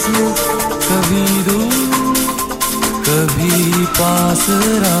जिस्म कभी दूर कभी पास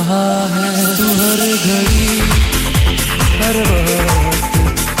रहा है तू हर घड़ी हर वक्त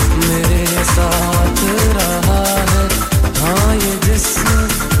मेरे साथ रहा है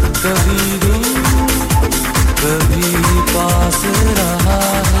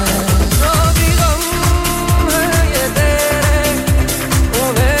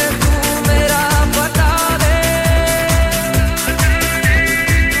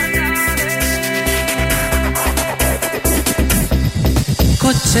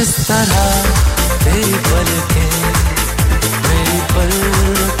कुछ इस तरह तेरी पलकें मेरी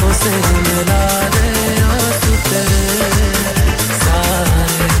पलकों से मिला दे आंसू तेरे सारे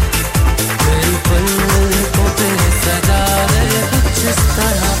मेरी पलकों पे सजा दे कुछ इस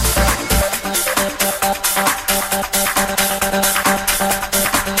तरह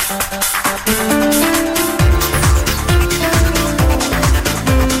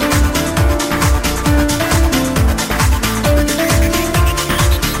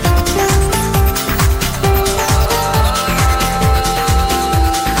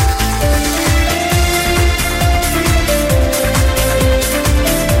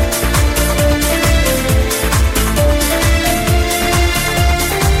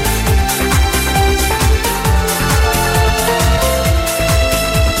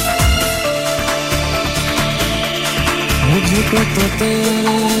तो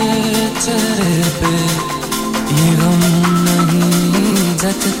तेरे चेहरे पे ये गम नहीं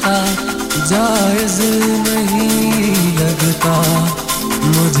जचता जायज नहीं लगता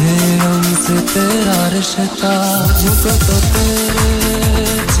मुझे हमसे तेरा रिश्ता मुझको तो तेरे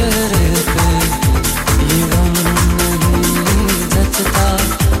चेहरे पे ये गम नहीं जचता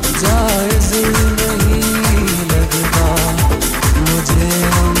जायज नहीं लगता मुझे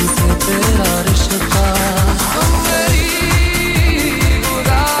हमसे तेरा रिश्ता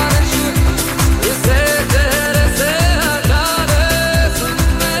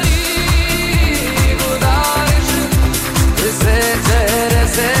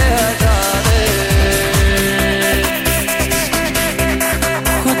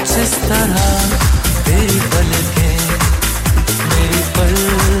तेरी पलकें मेरी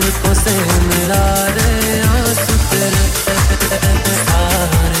पलकों से मिला दे आंसू तेरे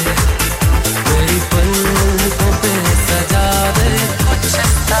सारे मेरी पलकों पे सजा दे कुछ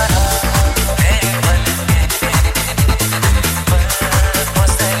इस तरह तेरी पलकें मेरी पलकों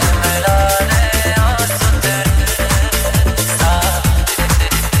से मिला दे आंसू तेरे सारे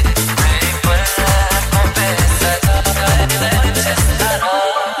मेरी पलकों पे सजा दे कुछ इस तरह.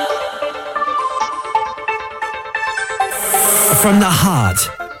 From the heart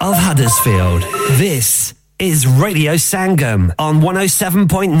of Huddersfield, this is Radio Sangam on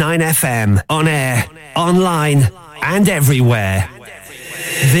 107.9 FM, on air, online and everywhere.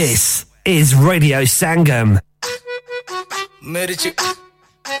 This is Radio Sangam. Mirchi,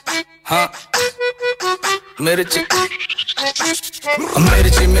 ha, mirchi,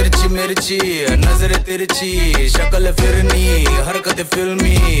 mirchi, mirchi, mirchi, nazar tirchi, shakal firni, harakat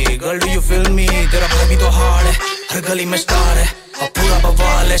filmi, girl do you feel me? Tera bhabi to hard hai, har gali mein star hai, ab pura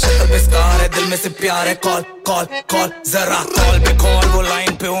bawaal hai, shakal pe scar hai, dil mein se pyar hai, call, call, call, zara call pe call, wo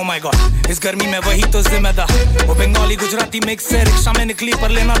line pe, oh my god, is garmi mein wahi to zimmedar, wo Bengali Gujarati mix hai, rickshaw mein nikli par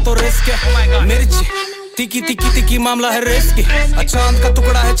lena to risk hai, oh my god, mirchi. तिकी तिकी तिकी मामला है risky चांद का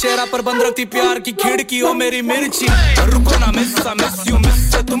टुकड़ा है चेहरा पर बंद रखती प्यार की खिड़की ओ मेरी मिर्ची रुको ना मिस यू मिस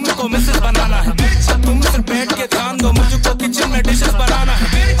से तुमको मिसेस बनाना है तुम सिर्फ बैठ के ध्यान दो मुझको किचन में डिशेस बनाना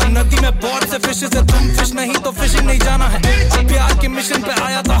है नदी में बहुत से फिशेस है तुम फिश नहीं तो फिशिंग नहीं जाना है प्यार के मिशन पे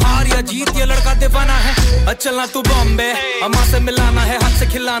आया तो हार या जीत ये लड़का दीवाना है चलना तू बॉम्बे अम्मा से मिलाना है हाथ से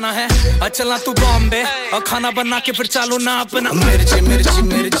खिलाना है चलना तू बॉम्बे और खाना बना के फिर चालू ना अपना मिर्ची मिर्ची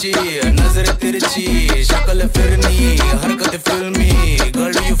मिर्ची नजर तिरछी शक्ल फिरनी हरकत फिल्मी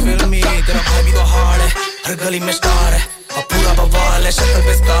girl do you feel me तेरा भाभी तो हार्ड है हर गली में स्टार है अब पूरा बवाल है शक्ल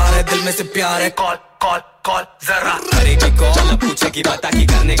पे स्कार है दिल में से प्यार है कॉल कॉल कॉल जरा करेगी कॉल पूछेगी बता कि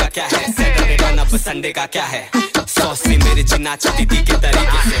करने का क्या है सैटरडे का अब संडे का क्या है सॉसी मेरी जी नाचती थी के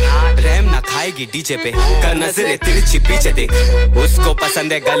तरीके से रैम ना खाएगी डीजे पे कर नजरे तिरछी पीछे देख उसको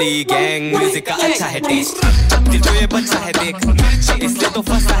पसंद है गली गैंग म्यूजिक का अच्छा है टेस्ट दिल तो ये बच्चा है देख इसलिए तो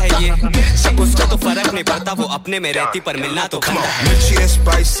फंसा है ये उसको तो फर्क नहीं पड़ता वो अपने में रहती पर मिलना तो खंडा है मिर्ची है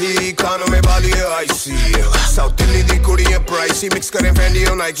स्पाइसी खानों में वाली है आइसी साउथ दिल्ली दी कुड़ी है प्राइसी मिक्स करें फैंडी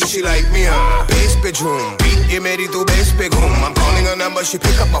और Nike she like me bass पे झूम ये मेरी तू बेस पे घूम I'm calling her number she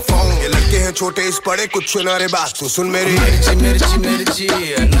pick up my phone ये लड़के हैं छोटे इस बड़े कुछ सुना रे बात तू सुन मेरी मिर्ची मिर्ची मिर्ची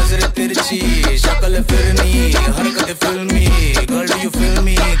नजर तिरछी शक्ल फिरनी हरकत फिल्मी girl do you feel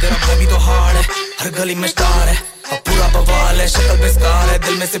me तेरा भाभी तो हार्ड है हर गली में स्टार है अब पूरा बवाल है शक्ल पे स्कार है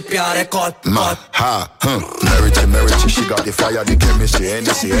दिल में से प्यार है call call Merici, she got the fire, the chemistry,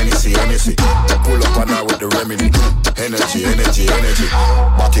 Hennessy. Pull up on her with the remedy. Energy.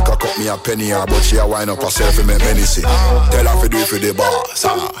 Matika cut me a penny, but she a wine up herself and make many see. Tell her to do it for the boss,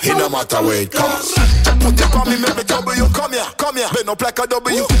 it no matter where it costs. Put it on me, make me trouble you, come here. Bend up like a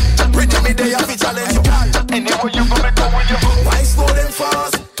W. Ready me there, I challenge you. Anywhere you gonna go with you. Why slow them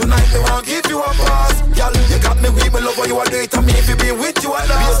fast? Tonight they won't give you a pass. Girl, you got me weak, me love when you are late. And me if you be with you, I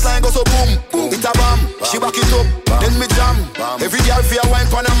love. Baseline go so boom, it a bomb. She back it up, then me jam. Every girl for a wine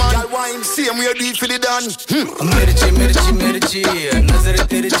pan a man. Girl wine, same way you do it for the done. Mirchi, mirchi, mirchi, nazar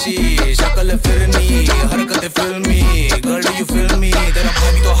tirchi, shakal firni, harakat filmi. Girl, do you feel me? Tera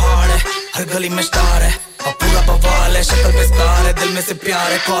bhabi to hard hai, har gali mein star hai. Ab pura bawaal hai, shakal pe scar hai, dil mein se pyar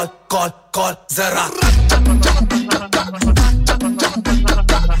hai. Call, call, call, zara.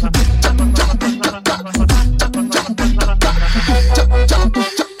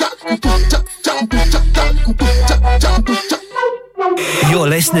 You're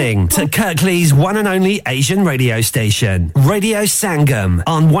listening to Kirklees one and only Asian radio station, Radio Sangam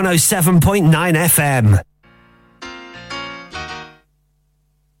on 107.9 FM.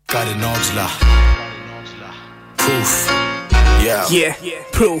 Cardinogla. Proof. Yeah,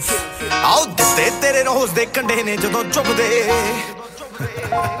 proof. ਆਉ ਦਿੱਤੇ ਤੇਰੇ ਰੋਜ਼ ਦੇ ਕੰਢੇ ਨੇ ਜਦੋਂ ਚੁੱਭਦੇ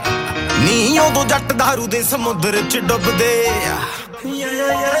ਨੀ ਉਦੋਂ ਜੱਟ ਦਾਰੂ ਦੇ ਸਮੁੰਦਰ ਚ ਡੁੱਬਦੇ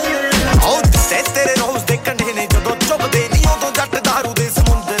ਆਉ ਦਿੱਤੇ ਤੇਰੇ ਰੋਜ਼ ਦੇ ਕੰਢੇ ਨੇ ਜਦੋਂ ਚੁੱਭਦੇ ਨੀ ਉਦੋਂ ਜੱਟ ਦਾਰੂ ਦੇ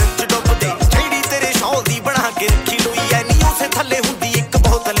ਸਮੁੰਦਰ ਚ ਡੁੱਬਦੇ ਜਿਹੜੀ ਤੇਰੇ ਸ਼ੌਲ ਦੀ ਬਣਾ ਕੇ ਰੱਖੀ ਲੋਈ ਐ ਨੀ ਉਸੇ ਥੱਲੇ ਹੁੰਦੀ ਇੱਕ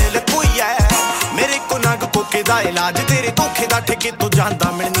ਬੋਤਲ ਲਕੋਈ ਐ ਮੇਰੇ ਕੋ ਨਗ ਕੋਕੇ ਦਾ ਇਲਾਜ ਤੇਰੇ ਧੋਖੇ ਦਾ ਠੇਕੇ ਤੋਂ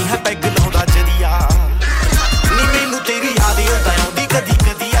ਜਾਂਦਾ ਮਿਲਣੀ ਹੈ ਪੈਗ ਲਾਉਂਦਾ ਜਰੀਆ ਨੀ ਮੈਨੂੰ ਤੇਰੀ ਯਾਦ ਆਉਂਦਾ ਆਉਂਦੀ ਕਦੀ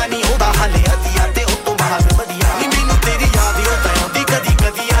ਕਦੀ ਆ ਨੀ ਉਹਦਾ ਹਾਲੇ ਅਧੀਆ ਤੇ ਉਹ ਤੋਂ ਬਾਅਦ ਵਧੀਆ ਨੀ ਮੈਨੂੰ ਤੇਰੀ ਯਾਦ ਆਉਂਦਾ ਆਉਂਦੀ ਕਦੀ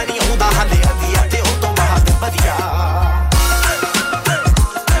ਕਦੀ ਆ ਨੀ ਉਹਦਾ ਹਾਲੇ ਅਧੀਆ ਤੇ ਉਹ ਤੋਂ ਬਾਅਦ ਵਧੀਆ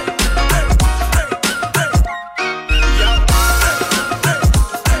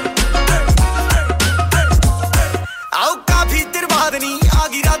ਆਉ ਕਾਫੀ ਦਿਨ ਬਾਅਦ ਨੀ ਆ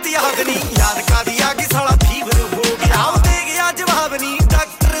ਗਈ ਰਾਤ ਯਾਦ ਨੀ ਯਾਦ ਕਾਦੀ ਆ ਗਈ ਸਾਲਾ ਫੀਵਰ ਹੋ ਗਿਆ ਆਉ ਦੇ ਗਿਆ ਜਵਾਬ ਨੀ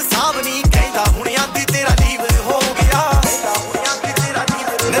ਡਾਕਟਰ ਸਾਹਿਬ ਨੀ ਕਹਿੰਦਾ ਹੁਣ ਆਂਦੀ ਤੇਰਾ ਲੀਵਰ ਹੋ ਗਿਆ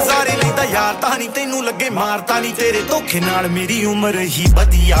ਨਜ਼ਾਰੇ ਲੈਂਦਾ ਯਾਰ ਤਾਂ ਨੀ ਤੈਨੂੰ ਲੱਗੇ ਮਾਰਤਾ ਨੀ ਤੇਰੇ ਧੋਖੇ ਨਾਲ ਮੇਰੀ ਉਮਰ ਹੀ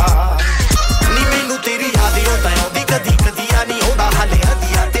ਵਧੀਆ ਨੀ ਮੈਨੂੰ ਤੇਰੀ ਯਾਦ ਆਉਂਦਾ ਆਉਂਦੀ ਕਦੀ ਕਦੀ ਆ ਨੀ ਉਹਦਾ ਹਾਲੇ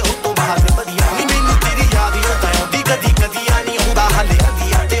ਅਧੀਆ ਤੇ ਉਹ ਤੋਂ ਬਾਅਦ ਵਧੀਆ ਨੀ ਮੈਨੂੰ ਤੇਰੀ ਯਾਦ ਆਉਂਦਾ ਆਉਂਦੀ ਕਦੀ ਕਦੀ ਆ ਨੀ ਉਹਦਾ ਹਾਲੇ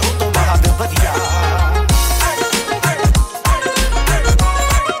ਅਧੀਆ ਤੇ ਉਹ ਤੋਂ ਬਾਅਦ ਵਧੀਆ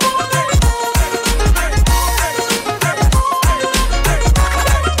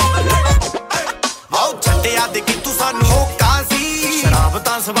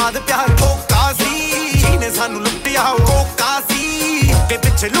ਸਵਾਦ ਪਿਆਰ ਕੋਕਾ ਸੀ ਜਿਹਨੇ ਸਾਨੂੰ ਲੁੱਟਿਆ ਕੋਕਾ ਸੀ ਕੇ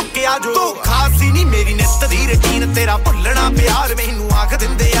ਪਿੱਛੇ ਲੁਕਿਆ ਜੋ ਧੋਖਾ ਸੀ ਨਹੀਂ ਮੇਰੀ ਨਿੱਤ ਦੀ ਰੁਟੀਨ ਤੇਰਾ ਭੁੱਲਣਾ ਪਿਆਰ ਮੈਨੂੰ ਆਖ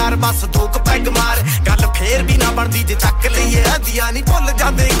ਦਿੰਦੇ ਯਾਰ ਬਸ ਦੋ ਕੁ ਪੈਗ ਮਾਰ ਗੱਲ ਫੇਰ ਵੀ ਨਾ ਬਣਦੀ ਜੇ ਚੱਕ ਲਈਏ ਅਧੀਆਂ ਨਹੀਂ ਭੁੱਲ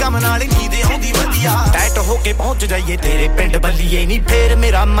ਜਾਂਦੇ ਕੰਮ ਨਾਲ ਨੀਂਦ ਆਉਂਦੀ ਵਧੀਆ ਟੈਟ ਹੋ ਕੇ ਪਹੁੰਚ ਜਾਈਏ ਤੇਰੇ ਪਿੰਡ ਬੱਲੀਏ ਨਹੀਂ ਫੇਰ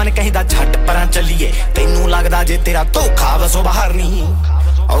ਮੇਰਾ ਮਨ ਕਹਿੰਦਾ ਛੱਡ ਪਰਾਂ ਚੱਲੀਏ ਤੈਨੂੰ ਲੱਗਦਾ ਜੇ ਤੇਰਾ ਧੋਖਾ ਵਸੋ ਬਾਹਰ ਨਹੀਂ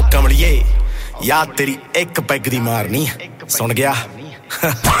ਓ ਕਮਲੀਏ ਯਾਦ ਤੇਰੀ ਇੱਕ ਪੈਗ ਦੀ ਮਾਰਨੀ ਸੁਣ ਗਿਆ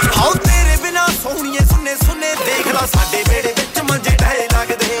ਹਾਉ ਤੇਰੇ ਬਿਨਾ ਸੋਹਣੀਏ ਸੁਨੇ ਸੁਨੇ ਦੇਖ ਲਾ ਸਾਡੇ ਵੇੜੇ ਵਿੱਚ ਮੰਜੇ ਢਾਏ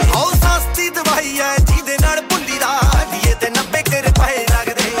ਲੱਗਦੇ ਹਾਉ ਸਸਤੀ ਦਵਾਈ ਐ ਜਿਹਦੇ ਨਾਲ ਭੁੱਲੀ ਦਾ ਦੀਏ ਤੇ 90 ਰੁਪਏ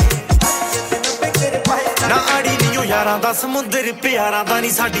ਲੱਗਦੇ ਨਾ ਆੜੀ ਨੀ ਉਹ ਯਾਰਾਂ ਦਾ ਸਮੁੰਦਰ ਪਿਆਰਾਂ ਦਾ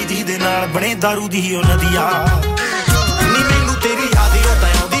ਨਹੀਂ ਸਾਡੀ ਦੀ ਦੇ ਨਾਲ ਬਣੇ ਦਾਰੂ ਦੀ ਉਹ ਨਦੀਆਂ ਨੀ ਮੈਨੂੰ ਤੇਰੀ ਯਾਦ ਆਉਂਦਾ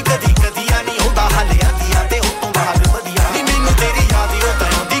ਆਉਂਦੀ ਕਦੀ ਕਦੀ ਆ ਨੀ ਉਹਦਾ ਹਾਲੇ ਅਧੀਆ ਤੇ ਉਹ ਤੋਂ ਬਾਅਦ ਵਧੀਆ ਨੀ ਮੈਨੂੰ ਤੇਰੀ ਯਾਦ ਆਉਂਦਾ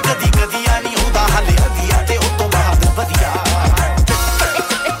ਆਉਂਦੀ ਕਦੀ ਕਦੀ ਆ ਨੀ ਉਹਦਾ ਹਾਲੇ ਅਧੀਆ ਤੇ ਉਹ ਤੋਂ ਬਾਅਦ ਵਧੀਆ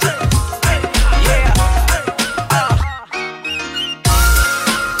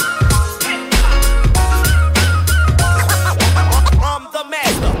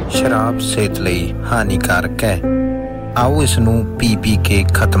ਸ਼ਰਾਬ ਸਿਹਤ ਲਈ ਹਾਨੀਕਾਰਕ ਹੈ ਆਓ ਇਸ ਨੂੰ ਪੀ ਪੀ ਕੇ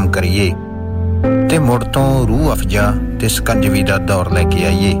ਖਤਮ ਕਰੀਏ ਤੇ ਮੁੜ ਤੋਂ ਰੂਹ ਅਫਜਾ ਤੇ ਸਕੰਜਵੀ ਦਾ ਦੌਰ ਲੈ ਕੇ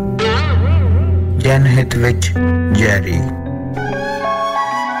ਆਈਏ ਜਨ ਹਿਤ ਵਿੱਚ ਜਾਰੀ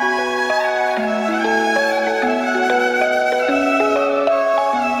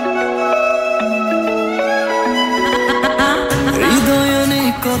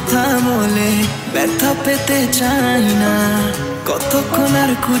কথা বলে ব্যথা পেতে চাই না কতক্ষণ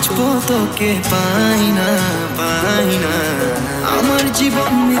আর খুঁজবো তোকে পাই না আমার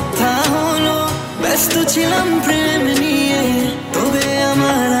জীবন মিথ্যা হলো ব্যস্ত ছিলাম প্রেম নিয়ে তবে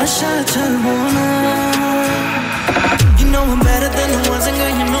আমার আশা ছাড়বো না You know I'm better than I was and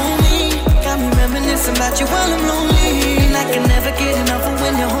girl you know me Got me reminiscing about you while I'm lonely And I can never get enough of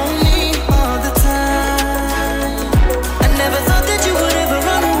when you're home all the time I never thought that you would ever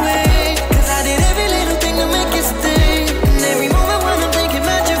run away Cause I did every little thing to make you stay And every moment when I'm thinking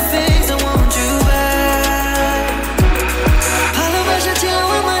about your face I want you back ভালোবাসা ছিল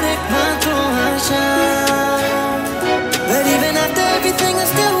আমার একমাত্র আশা But even after everything I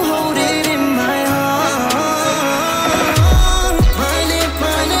still hold it in my heart Money,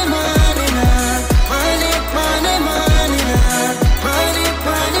 money, money, money, money, money, money, money,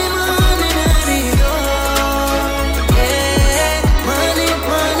 money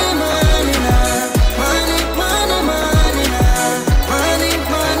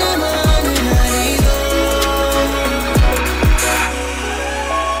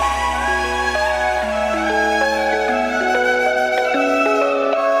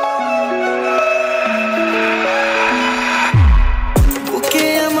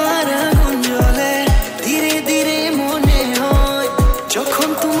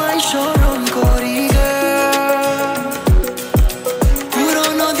my showroom kori girl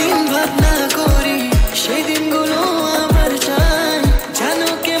purono din bhatna kori shei din gulo amar chan jano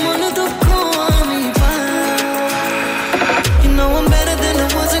ke mon dukho ami pa you know I'm better than I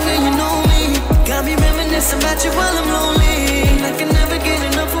was and girl you know me got me reminiscing about you while I'm lonely I can never get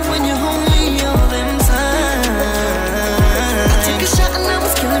enough of when you hold me all them time I took a shot and now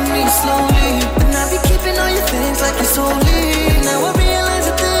it's killing me slowly and I be keeping all your things like it's holy now I realize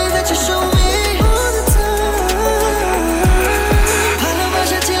the things that you show me all the time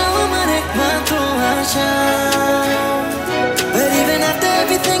bhalabasha chilo amar ekmatro asha but even after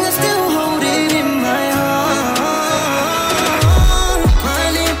everything I still hold it in my heart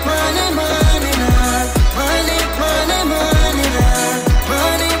money money money na money money money na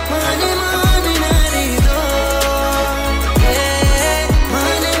money money money na rido yeah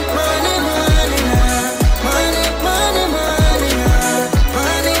money money money na money money money na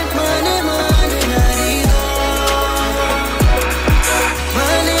money money money na rido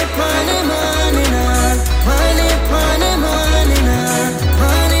money money money na money money money na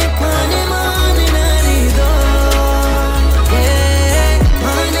money money money na rido yeah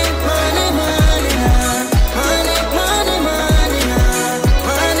money money money na money money money na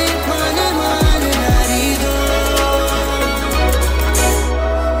money money money na rido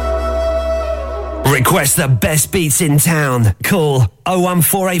Request the best beats in town. Call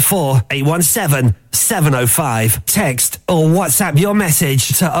 01484 817 705. Text or WhatsApp your message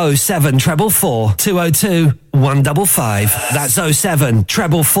to 07444 202 155. That's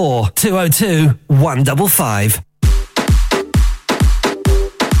 07444 202 155.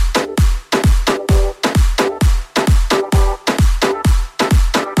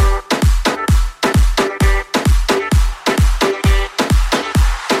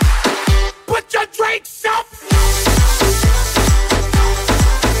 Put your drinks up.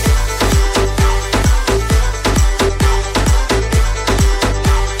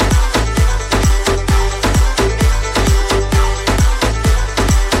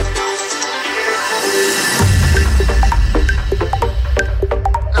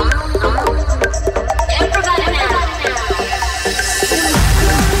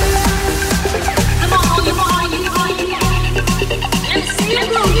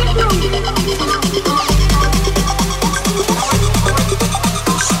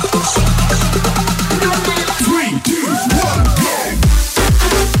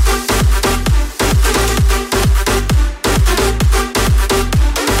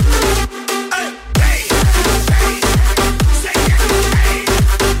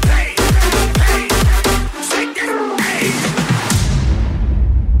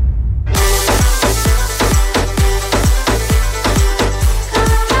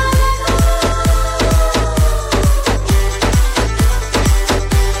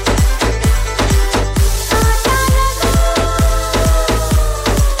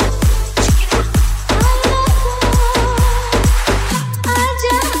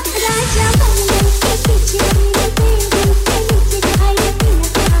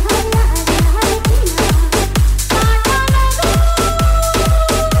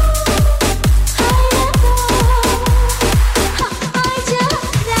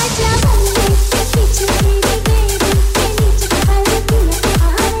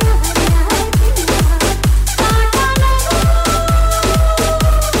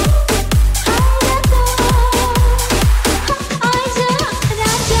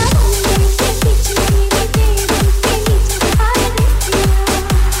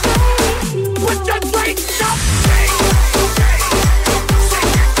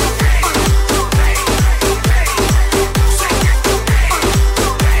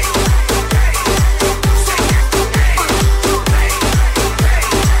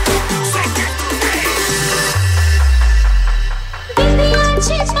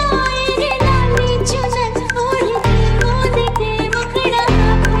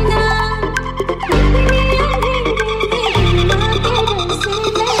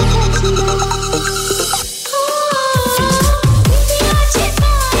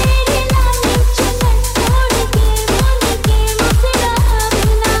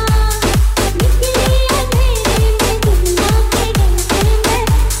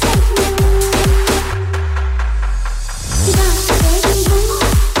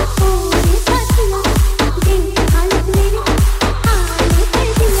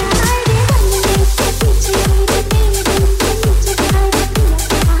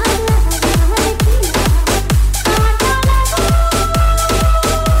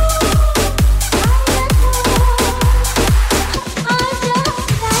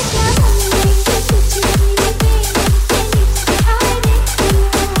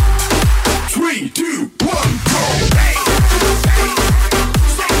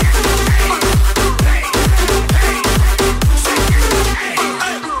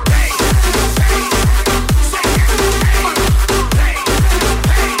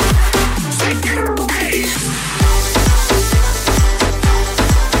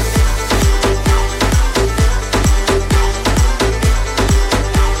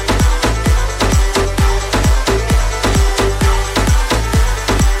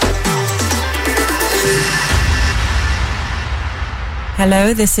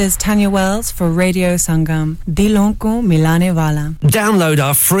 Hello, this is Tanya Wells for Radio Sangam. Dilon ko milane wala. Download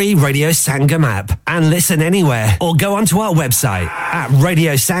our free Radio Sangam app and listen anywhere or go onto our website at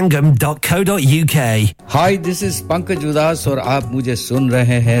radiosangam.co.uk. Hi, this is Pankaj Udas और आप मुझे सुन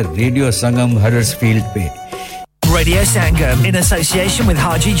रहे हैं Radio Sangam Huddersfield पे. Radio Sangam in association with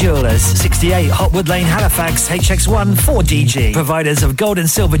Haji Jewellers, 68 Hotwood Lane, Halifax, HX1 4DG. Providers of gold and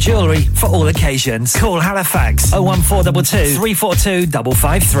silver jewellery for all occasions. Call Halifax 01422 342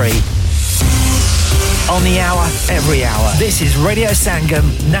 553. On the hour, every hour. This is Radio Sangam,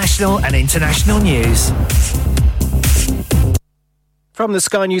 national and international news. From the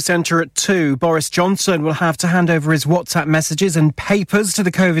Sky News Centre at 2, Boris Johnson will have to hand over his WhatsApp messages and papers to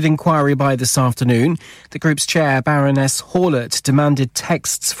the COVID inquiry by this afternoon. The group's chair, Baroness Hawlett, demanded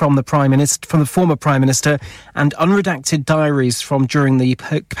texts from the former Prime Minister and unredacted diaries from during the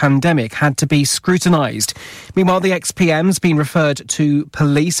pandemic had to be scrutinised. Meanwhile, the ex-PM's been referred to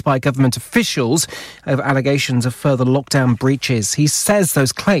police by government officials over allegations of further lockdown breaches. He says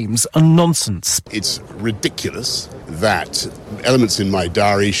those claims are nonsense. It's ridiculous that elements in my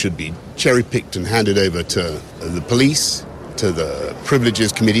diary should be cherry-picked and handed over to the police, to the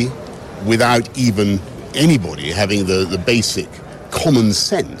Privileges Committee, without even anybody having the basic common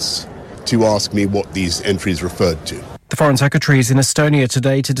sense to ask me what these entries referred to. The Foreign Secretary is in Estonia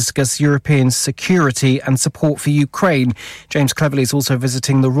today to discuss European security and support for Ukraine. James Cleverly is also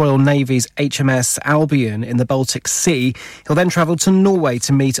visiting the Royal Navy's HMS Albion in the Baltic Sea. He'll then travel to Norway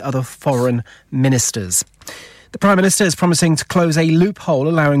to meet other foreign ministers. The Prime Minister is promising to close a loophole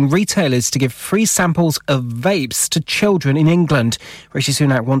allowing retailers to give free samples of vapes to children in England. Rishi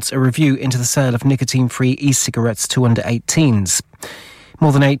Sunak wants a review into the sale of nicotine-free e-cigarettes to under-18s.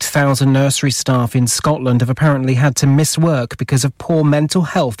 More than 8,000 nursery staff in Scotland have apparently had to miss work because of poor mental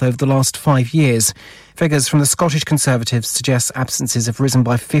health over the last 5 years. Figures from the Scottish Conservatives suggest absences have risen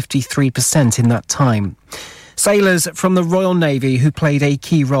by 53% in that time. Sailors from the Royal Navy who played a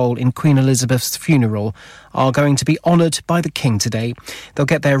key role in Queen Elizabeth's funeral are going to be honoured by the King today. They'll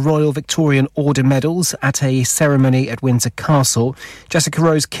get their Royal Victorian Order medals at a ceremony at Windsor Castle. Jessica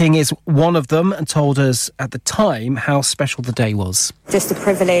Rose King is one of them and told us at the time how special the day was. Just a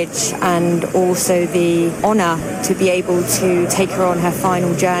privilege and also the honour to be able to take her on her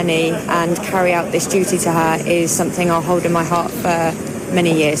final journey and carry out this duty to her is something I'll hold in my heart for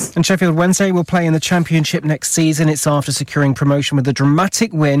many years. And Sheffield Wednesday will play in the Championship next season. It's after securing promotion with a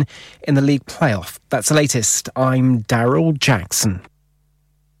dramatic win in the league playoff. That's the latest. I'm Daryl Jackson.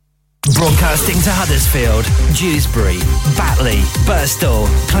 Broadcasting to Huddersfield, Dewsbury, Batley, Birstall,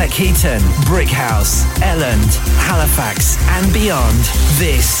 Cleckheaton, Brickhouse, Elland, Halifax and beyond.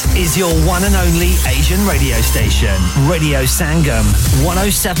 This is your one and only Asian radio station. Radio Sangam,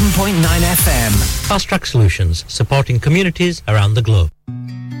 107.9 FM. Fast Track Solutions, supporting communities around the globe.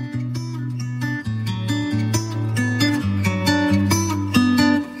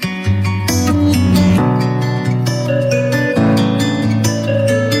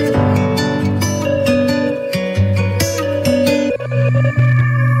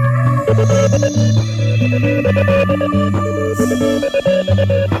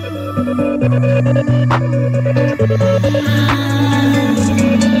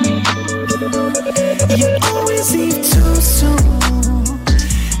 You always leave too soon.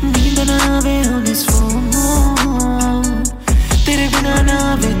 Need an ave on his phone. Tere bina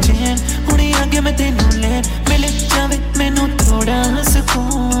na vechen. Hune aage main tenu len. Mil jaave mainu thoda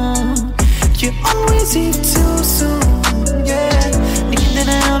sukoon. You always leave too soon. Yeah. Need an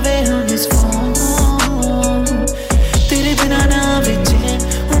ave on his phone. Tere bina na vechen.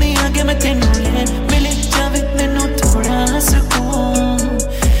 Hune aage main tenu len. Mil jaave mainu thoda sukoon.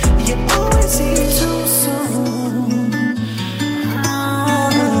 You always leave too soon.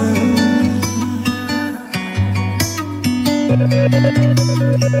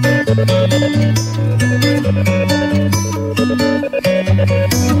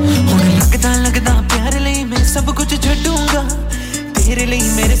 ਹੁਣ ਲੱਗਦਾ ਪਿਆਰ ਲਈ ਮੈਂ ਸਭ ਕੁਝ ਛੱਡੂੰਗਾ ਤੇਰੇ ਲਈ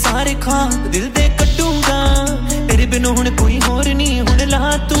ਮੇਰੇ ਸਾਰੇ ਖਾਬ ਦਿਲ ਦੇ ਕੱਟੂੰਗਾ ਤੇਰੇ ਬਿਨੋਂ ਹੁਣ ਕੋਈ ਹੋਰ ਨਹੀਂ ਹੁਣ ਲਾ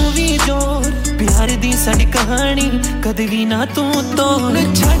ਤੂੰ ਵੀ ਜੋਰ ਪਿਆਰ ਦੀ ਸਾਡੀ ਕਹਾਣੀ ਕਦੇ ਵੀ ਨਾ ਤੂੰ ਤੋੜ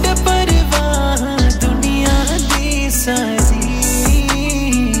ਛੱਡ ਪਰਵਾਹ ਦੁਨੀਆ ਦੀ ਸਾਰੀ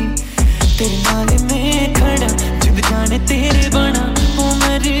ਤੇਰੇ ਨਾਲ ਮੈਂ ਖੜਾ ਜਿੰਦ ਜਾਣੇ ਤੇਰੇ ਬਣਾ ਉਹ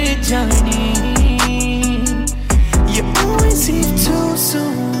ਮਰ ਜਾਣੀ You always leave too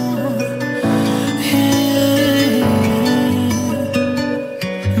soon. Hey,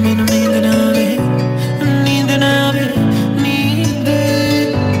 menu neend na aave, neend na aave, neend.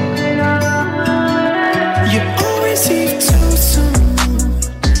 You always leave too soon.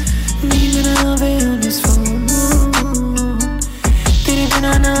 Neend na aave on his phone. Tere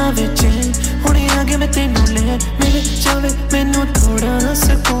ਤੈਨੂੰ ਲੈ ਮਿਲ ਜਾਵੇ ਮੈਨੂੰ ਥੋੜਾ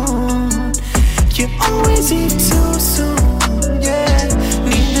ਸਕੂਨ You always eat too soon, yeah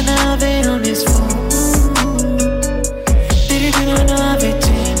ਨੀਂਦ ਨਾ ਆਵੇ on his phone ਤੇਰੇ ਬਿਨਾਂ ਨਾ ਆਵੇ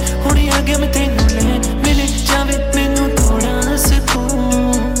ਚੈਨ ਹੁਣੇ ਆ ਗਿਆ ਮੈਂ ਤੈਨੂੰ ਲੈ ਮਿਲ ਜਾਵੇ ਮੈਨੂੰ ਥੋੜਾ ਸਕੂਨ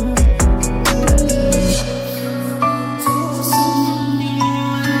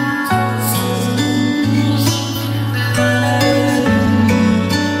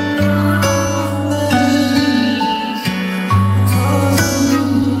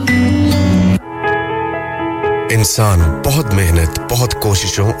इंसान बहुत मेहनत, बहुत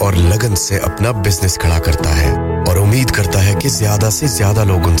कोशिशों और लगन से अपना बिजनेस खड़ा करता है और उम्मीद करता है कि ज्यादा से ज्यादा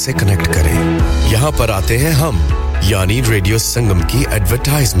लोग उनसे कनेक्ट करें। यहाँ पर आते हैं हम, यानी रेडियो संगम की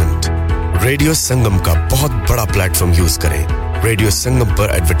एडवर्टाइजमेंट। रेडियो संगम का बहुत बड़ा प्लेटफॉर्म यूज करें। रेडियो संगम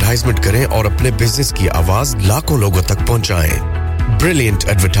पर एडवर्टाइजमेंट करें और अपने बिजनेस की आवाज लाखों लोगों तक पहुंचाएं। Brilliant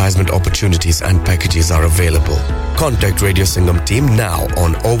advertisement opportunities and packages are available. Contact Radio Sangam team now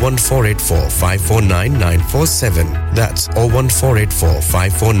on 01484 549 947. That's 01484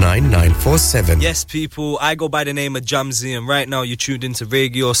 549 947. Yes, people, I go by the name of Jamzi, and right now you're tuned into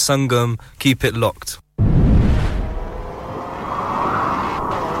Radio Sangam. Keep it locked.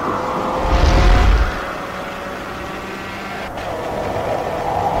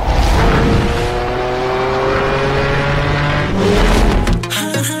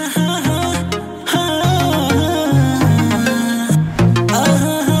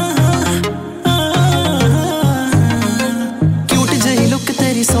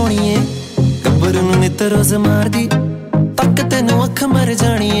 रोज मार दी तक तेनू अख मर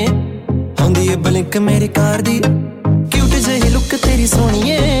जानी है होंदी है blink मेरी कार दी क्यूट जही लुक तेरी सोहनी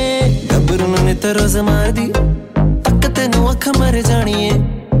है गबरू ने तो रोज मार दी तक तेनू अख मर जानी है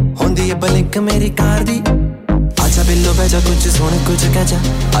होंदी है ब्लिंक मेरी कार दी आजा बिल्लो बैजा कुछ सोने कुछ कह जा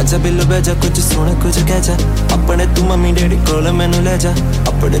आजा बिल्लो बैजा कुछ सोने कुछ कह जा अपने तू मम्मी डैडी कोल मैनू ले जा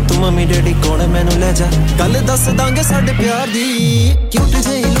अपने तू मम्मी डैडी कोल मैनू ले जा गल दस दांगे साडे प्यार दी क्यूट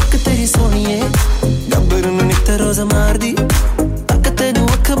जही लुक तेरी सोहनी है गब्बरू ਨੂੰ ਨਿੱਤ ਰੋਜ਼ ਮਾਰਦੀ ਤੱਕ ਤੈਨੂੰ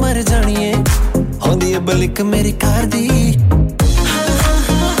ਅੱਖ ਮਰ ਜਾਣੀ ਏ ਆਉਂਦੀ ਏ ਬਲਿਕ ਮੇਰੀ ਕਾਰ ਦੀ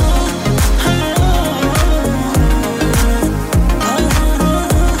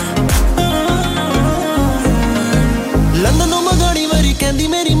ਲੰਡਨ ਨੂੰ ਮਗਾੜੀ ਵਾਰੀ ਕਹਿੰਦੀ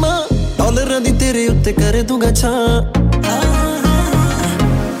ਮੇਰੀ ਮਾਂ ਡਾਲਰਾਂ ਦੀ ਤੇਰੇ ਉੱਤੇ ਕਰ ਦੂੰਗਾ ਛਾਂ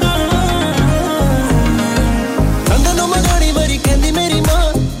ਲੰਡਨ ਨੂੰ ਮਗਾੜੀ ਵਾਰੀ ਕਹਿੰਦੀ ਮੇਰੀ ਮਾਂ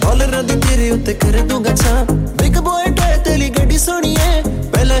ਡਾਲਰਾਂ ਦੀ ਤੇਰੇ ਉੱਤੇ ਕਰ ਦੂੰਗਾ ਛਾਂ ਬਿਗ ਬॉय ਟੋਏ ਤੇਰੀ ਗੱਡੀ ਸੋਹਣੀਏ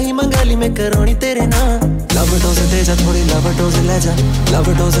ਪਹਿਲਾਂ ਹੀ ਮੰਗਾ ਲਈ ਮੈਂ ਕਰਾਉਣੀ ਤੇਰੇ ਨਾਲ ਲਵ ਡੋਜ਼ ਦੇ ਜਾ ਥੋੜੀ ਲਵ ਡੋਜ਼ ਲੈ ਜਾ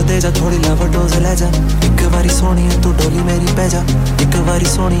ਲਵ ਡੋਜ਼ ਦੇ ਜਾ ਥੋੜੀ ਲਵ ਡੋਜ਼ ਲੈ ਜਾ ਇੱਕ ਵਾਰੀ ਸੋਹਣੀਏ ਤੂੰ ਡੋਲੀ ਮੇਰੀ ਪੈ ਜਾ ਇੱਕ ਵਾਰੀ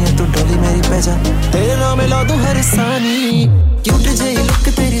ਸੋਹਣੀਏ ਤੂੰ ਡੋਲੀ ਮੇਰੀ ਪੈ ਜਾ ਤੇਰੇ ਨਾਮ ਲਾ ਦੂੰ ਹਰ ਸਾਨੀ ਕਿਊਟ ਜਿਹੀ ਲੁੱਕ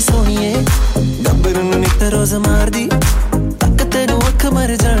ਤੇਰੀ ਸੋਹਣੀਏ ਗੱਭਰੂ ਨੂੰ ਨਿੱਤ ਰੋਜ਼ ਮਾਰਦੀ ਤੱਕ ਤੈਨੂੰ ਅੱਖ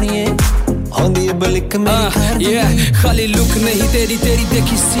ਮਰ ਜਾਣੀਏ होंदी है बलिक मेरी कार दी खाली लुक नहीं तेरी तेरी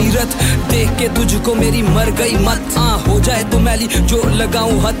देखी सीरत देख के तुझको मेरी मर गई मत हो जाए तो मैली जो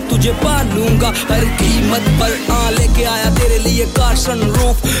लगाऊं हद तुझे पा लूंगा हर कीमत पर लेके आया तेरे लिए कार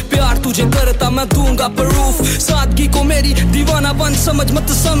सनरूफ प्यार तुझे करता मैं दूंगा प्रूफ सादगी को मेरी दीवाना बन समझ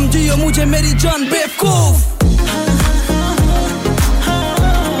मत समझियो मुझे मेरी जान बेवकूफ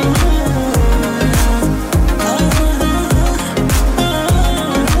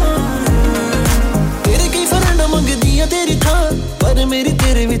तेरी था पर मेरी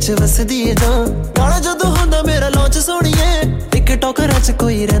तेरे विच वसदी है जान गाना जदों होंदा मेरा लॉन्च सोहणीए टिकटॉकर च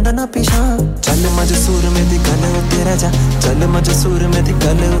कोई रहंदा ना पीछा चल मजसूर में दी गल उत्ते रह जा चल मजसूर में दी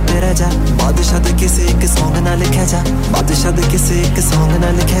गल उत्ते रह जा बादशाह दे किसे एक सॉन्ग ना लिखा जा बादशाह दे किसे एक सॉन्ग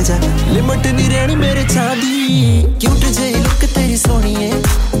ना लिखा जा लिमिट नहीं रहनी मेरे चाहदी क्यूट जेही लुक तेरी सोहणीए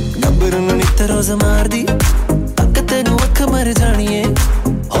गब्बरू नु नित रोज मारदी तक तैनू अख मर जाणीए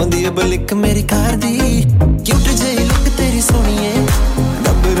आंदी है बलिक मेरी कार दी क्यूट जेही लुक तेरी सोहणीए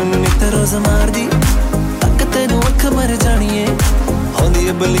गब्बरू नु नित रोज मारदी तक तैनू अख मर जाणीए आंदी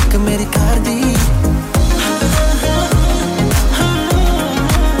है बलिक मेरी कार दी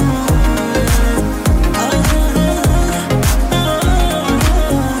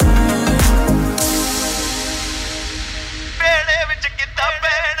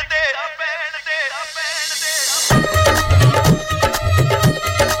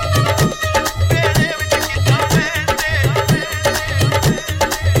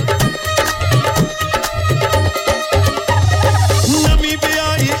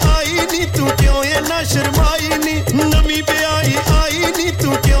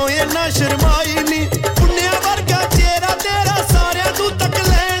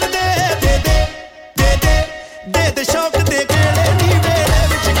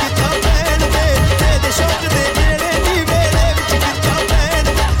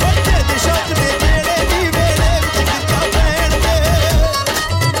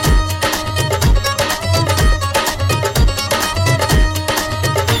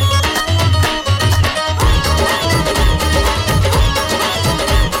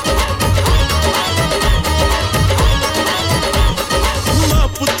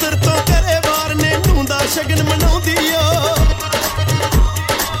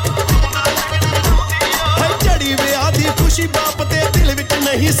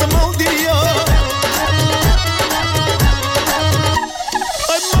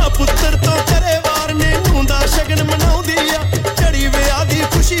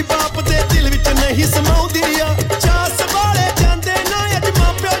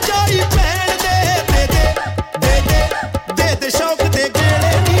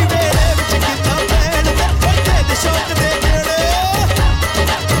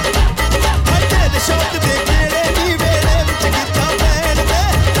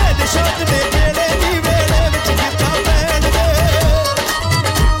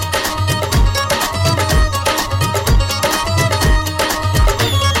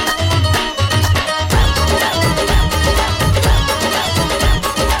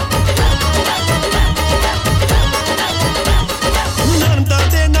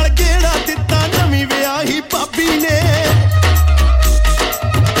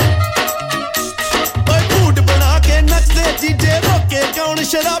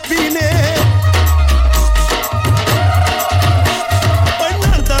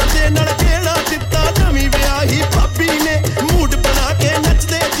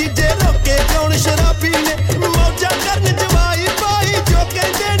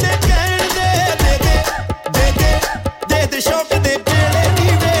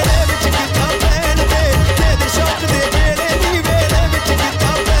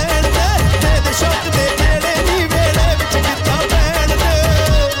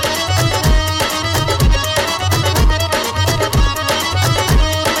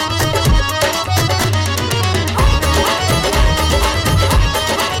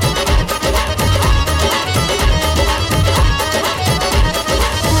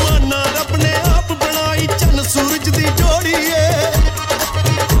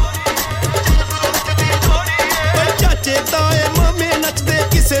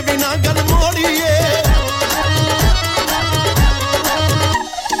किसे भी ना गल मोड़िए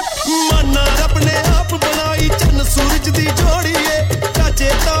माना रब ने आप बनाई चन्न सूरज दी जोड़िए चाचे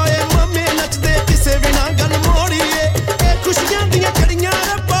ताए मम्मे नचदे किसे भी ना गल मोड़िए ए खुशियां दियां घड़ियां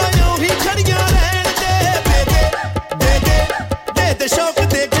रब्बा यूं ही खड़ियां रहन दे शौक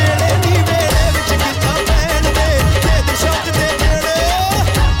दे गेड़े नी वेड़े विच किथा पैण दे शौक दे गेड़े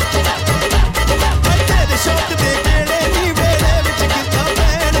दे शौक दे गेड़े नी वेड़े विच किथा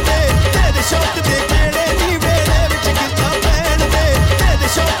पैण दे शौक दे गेड़े नी वेड़े विच किथा पैण दे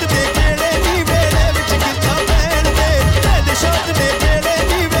शौक दे गेड़े नी वेड़े विच किथा पैण दे शौक दे गेड़े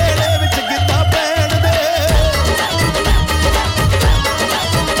नी वेड़े विच किथा पैण दे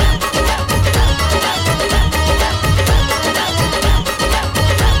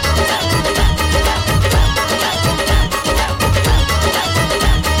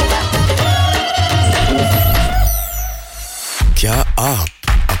क्या आप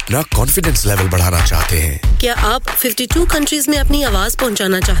अपना कॉन्फिडेंस लेवल बढ़ाना चाहते हैं? क्या आप 52 कंट्रीज में अपनी आवाज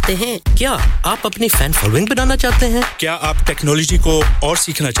पहुंचाना चाहते हैं? क्या आप अपनी फैन फॉलोइंग बनाना चाहते हैं? क्या आप टेक्नोलॉजी को और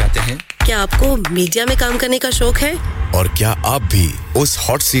सीखना चाहते हैं? क्या आपको मीडिया में काम करने का शौक है? और क्या आप भी उस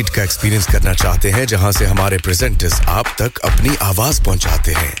हॉट सीट का एक्सपीरियंस करना चाहते हैं जहां से हमारे प्रेजेंटर्स आप तक अपनी आवाज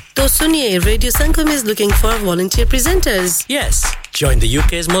पहुंचाते हैं? तो सुनिए, radio Sangam is looking for volunteer presenters. Yes, join the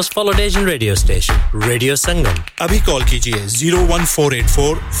UK's most followed Asian radio station, Radio Sangam. अभी कॉल कीजिए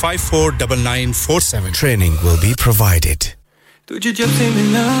 01484 549947. Training will be provided. तुझे जब से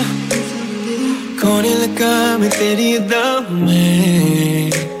मिला कौन लगा मैं तेरी अदा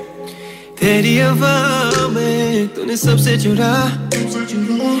में तेरी हवा में तूने सबसे जुड़ा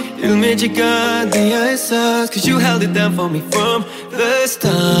दिल में जगा दिया एहसास 'cause you held it down for me from the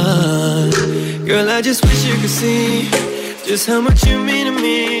start. Girl, I just wish you could see just how much you mean to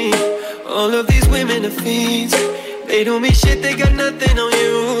me. All of these women are fiends. They don't mean shit, they got nothing on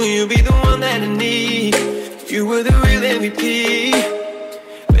you. You be the one that I need. You were the real MVP.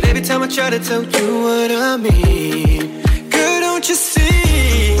 But every time I try to tell you what I mean, girl, don't you see?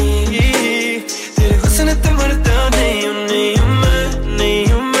 तेरे हुस्न ते मरदा नहीं हूँ मैं.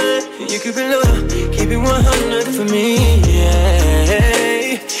 You keep it low, keep it 100 for me,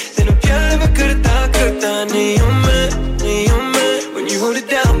 yeah. तेनू प्यार मैं करता नहीं हूँ मैं. When you hold it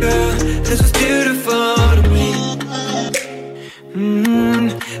down, girl, that's what's beautiful to me.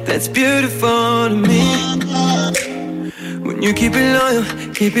 That's beautiful to me. When you keep it loyal,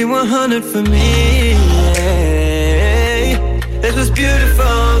 keep it 100 for me, yeah. That's what's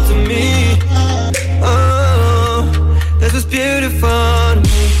beautiful to me. Oh, that's what's beautiful to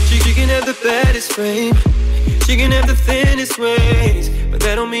me. She can have the baddest frame, she can have the thinnest waist, but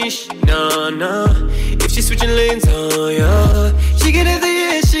that don't mean no. If she's switching lanes, oh yeah. She can have the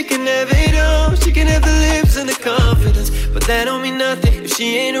yes, she can have it all. She can have the lips and the confidence, but that don't mean nothing if she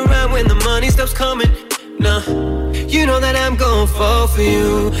ain't around when the money stops coming. Nah, you know that I'm gon' fall for you.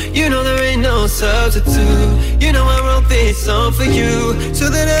 You know there ain't no substitute. You know I wrote this song for you so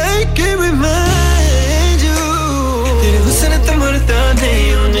that I can remind you. तेरे हुस्न ते मरदा नहीं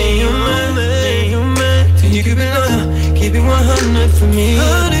हूँ मैं. So you keep it loyal, keep it 100 for me,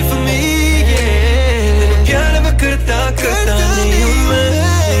 100 for me, yeah. प्यार मैं करता नहीं हूँ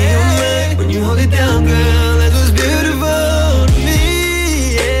मैं. When you hold it down, girl, that was beautiful to me,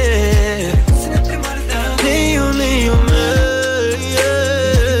 yeah. नहीं हूँ मैं,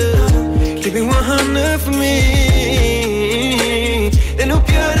 yeah. Keep it 100 for me. तेनू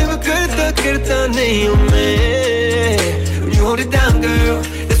प्यार मैं करता नहीं हूँ मैं. When you hold it down, girl,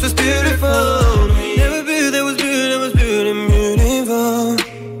 this was beautiful to me. That was beautiful.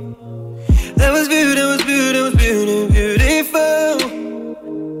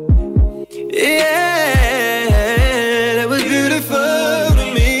 Yeah, that was beautiful to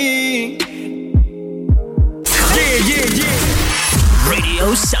me. Yeah. Radio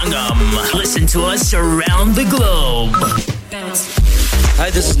Sangam. Listen to us around the globe. Hi,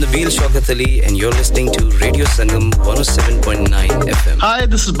 this is Nabil Shaukat Ali and you're listening to Radio Sangam 107.9 FM. Hi,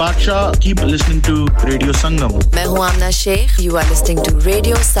 this is Baksha. Keep listening to Radio Sangam. मैं हूँ आमना Sheikh. You are listening to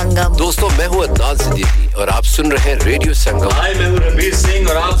Radio Sangam. दोस्तों, मैं हूँ अदनान सिद्दीकी और आप सुन रहे हैं radio संगम. Hi, मैं हूँ रणवीर सिंह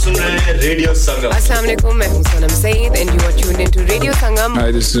और आप सुन रहे हैं रेडियो संगम. अस्सलाम वालेकुम, मैं हूँ सनम Saeed and you are tuned into Radio Sangam. Hi,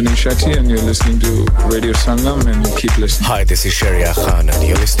 this is Zunin Shetty and you're listening to Radio Sangam and keep listening. Hi, this is Sharia Khan and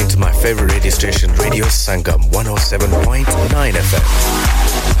you're listening to my favorite radio station, Radio Sangam 107.9 FM.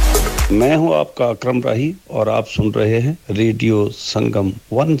 मैं हूं आपका अकरम राही और आप सुन रहे हैं radio Sangam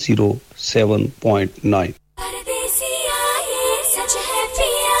 107.9.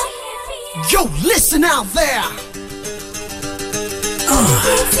 Yo, listen out there.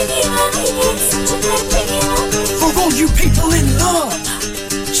 For all you people in love,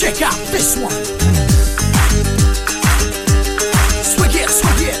 out this one. Swig it,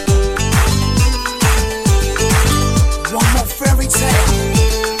 swig it. One more fairy tale.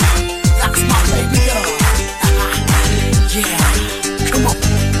 That's my baby girl. Yeah, come on,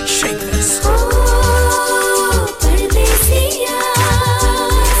 shake this. परदेसिया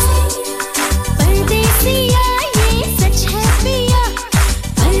परदेसिया ये सच है पिया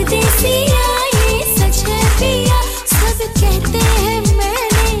परदेसिया ये सच है पिया सब कहते हैं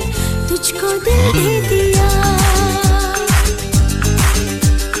मैंने तुझको दिल दे दिया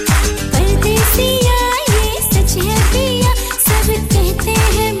परदेसिया ये सच है पिया सब कहते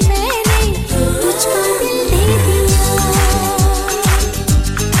हैं मैंने तुझको दिल दे दिया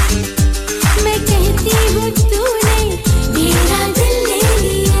मैं कहती हूँ तूने मेरा दिल ले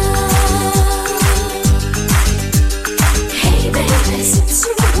लिया Hey baby, since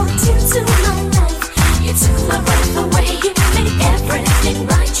you walked into my life you took my breath away, you made everything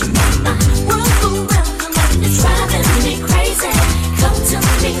right. You made my world go round, and it's driving me crazy. Come to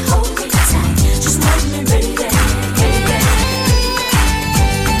me, hold me tight, just love me, baby.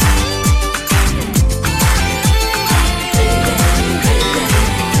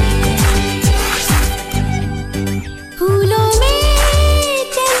 फूलों में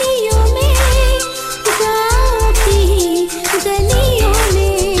कलियों में गाँव की गलियों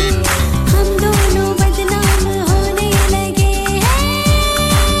में हम दोनों बदनाम होने लगे हैं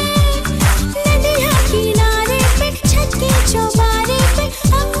नदियाँ किनारे पे छत के चौबारे पे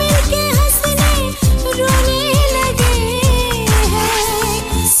हम मिलके हंसने रोने लगे हैं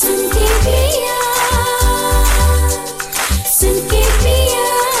सुन के पिया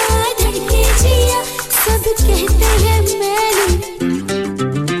धड़के जिया सब कहते हैं मैंने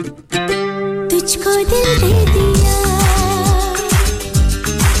तुझको दिल दे दिया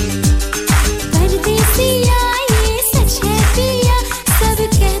परदेसिया ये सच है पिया सब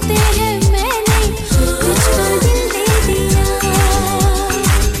कहते हैं मैंने तुझको दिल दे दिया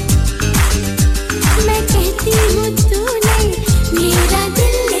मैं कहती हूँ तूने मेरा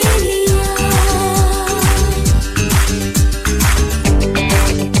दिल ले लिया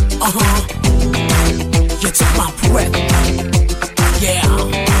You took my breath. Yeah.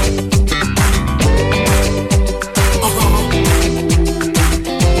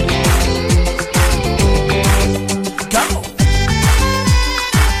 Go.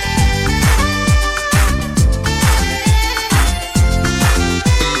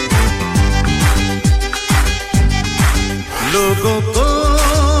 लोगों को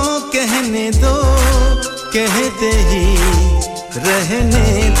कहने दो कहते ही रहने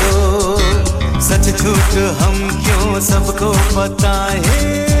दो सच झूठ हम क्यों सबको बताए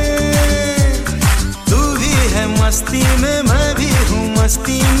तू भी है मस्ती में मैं भी हूँ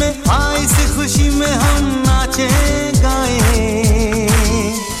मस्ती में हाँ इस खुशी में हम नाचे गाए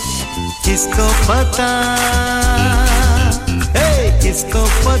किसको पता किसको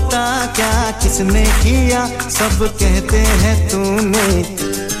पता क्या किसने किया सब कहते हैं तूने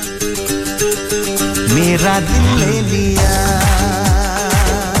मेरा दिल ले लिया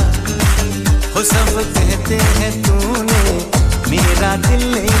वो सब कहते हैं तूने मेरा दिल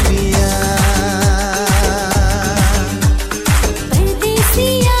ले लिया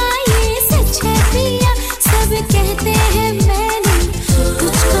परदेसिया ये सच है पिया सब कहते हैं मैंने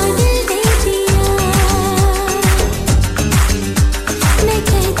तुझको दिल दे दिया मैं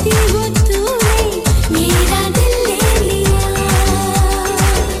कहती हूँ तूने मेरा दिल ले लिया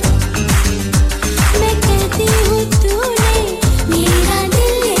मैं कहती हूँ तूने मेरा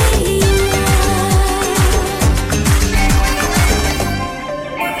दिल ले लिया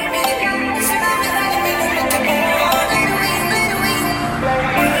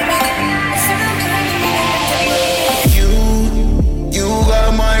You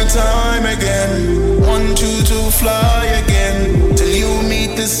got my time again. 1, 2, 2, fly again till you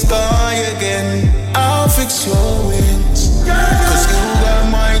meet the sky again. I'll fix your wings. 'Cause you got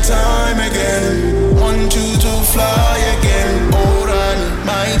my time again. 1, 2, 2, fly again. Oh, Rani,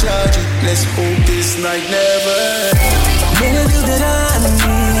 my judge, let's hope this night never ends. मेरे दिल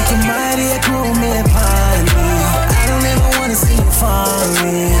दरानी तुम्हारी आँखों में पानी I don't ever wanna see you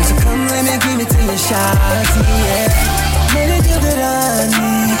falling So come let me give it to you shawty yeah मेरे दिल दरानी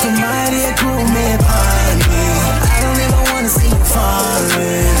तुम्हारी आँखों में पानी I don't ever wanna see you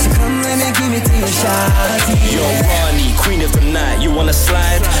falling So come let me give it to you shawty Yo, Rani, queen of the night, you wanna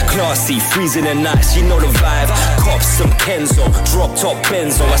slide? Classy, freezing the nights, you know the vibe. Cops, some Kenzo, drop top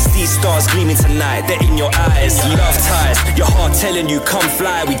Benzo. I see stars gleaming tonight, they're in your eyes. Love ties, your heart telling you come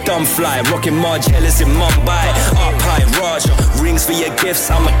fly. We dumb fly, rocking Margielas in Mumbai. Up high, Raja, rings for your gifts.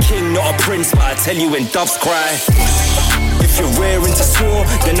 I'm a king, not a prince, but I tell you when doves cry. If you're raring to soar,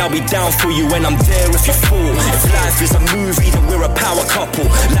 then I'll be down for you when I'm there if you fall. If life is a movie, then we're a power couple,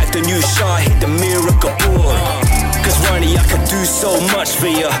 like the new Shahid Amir Kapoor. Cause Ronnie, I could do so much for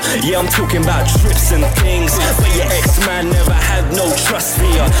you. Yeah, I'm talking about trips and things, but your ex-man never had no trust for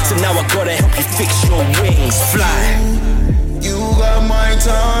you. So now I gotta help you fix your wings, fly. You got my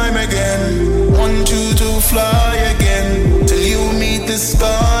time again. 1, 2, 2, fly again. Till you meet the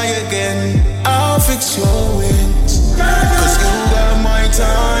sky again. I'll fix your wings. Cause you got my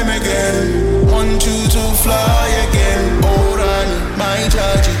time again. 1, 2, 2, fly again. Oh Rani, my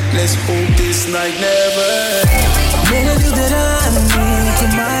Jaji, let's hope this night never ends. Mera dil darani,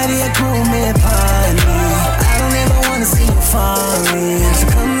 tumhari aankhon mein paani. I don't ever wanna see you falling, so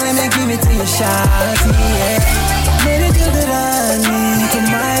come let me give it to you, shawty, yeah. Mera dil darani,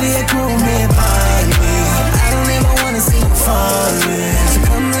 tumhari aankhon mein paani. I don't ever wanna see you falling, so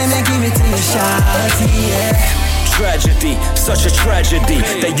come let me give it to you, shawty, yeah. Tragedy, such a tragedy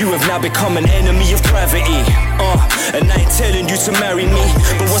that you have now become an enemy of gravity. And I ain't telling you to marry me,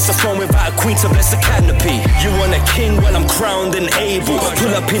 but what's the fun without a queen to bless the canopy? You want a king while I'm crowned and able.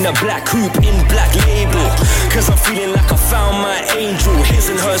 Pull up in a black coupe in black label, cause I'm feeling like I found my angel. His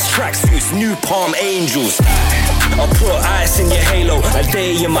and hers tracksuits, new palm angels. I'll put ice in your halo. A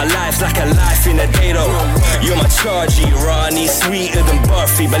day in my life's like a life in a day though. You're my chargy, Rani, sweeter than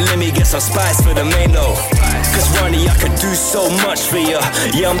Buffy, but let me get some spice for the main though. Cause Ronnie, I could do so much for you.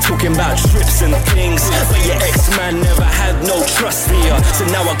 Yeah, I'm talking about trips and things, but your ex-man never had no trust for you. So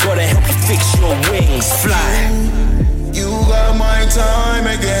now I gotta help you fix your wings, fly. You got my time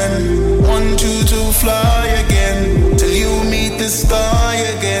again. 1, 2, 2, fly again. Till you meet the sky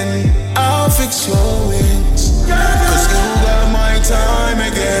again. I'll fix your wings. Cause you got my time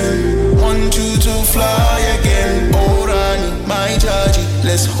again. 1, 2, 2, fly again. Oh Rani, my Jaji,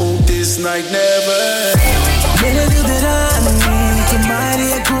 let's hope this night never ends. Mera dil darani, tumhari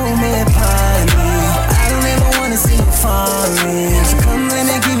aankhon mein paani. I don't ever wanna see you falling, so come let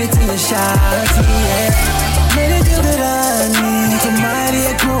me give it to you, shawty, yeah. Mera dil darani, tumhari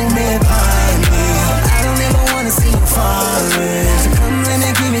aankhon mein paani. I don't ever wanna see you falling, so come let me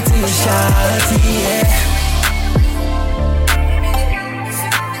give it to you, shawty, yeah.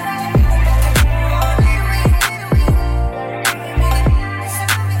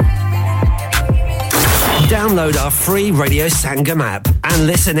 Download our free Radio Sangam app and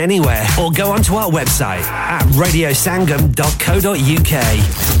listen anywhere, or go onto our website at radiosangam.co.uk.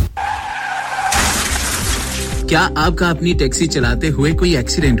 क्या आपका अपनी taxi चलाते हुए कोई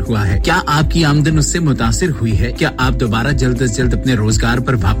accident हुआ है? क्या आपकी आमदन उससे मुतासिर हुई है? क्या आप दोबारा जल्द से जल्द अपने रोजगार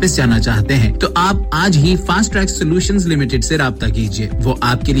पर वापस जाना चाहते हैं? तो आप आज ही फास्ट ट्रैक सॉल्यूशंस लिमिटेड से राब्ता कीजिए। वो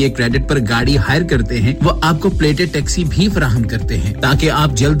आपके लिए क्रेडिट पर गाड़ी हायर करते हैं। वो आपको प्लेटेड टैक्सी भी फराहम करते हैं ताकि आप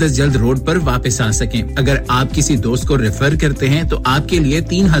जल्द से जल्द रोड पर वापस आ सकें। अगर आप किसी दोस्त को रेफर करते हैं तो आपके लिए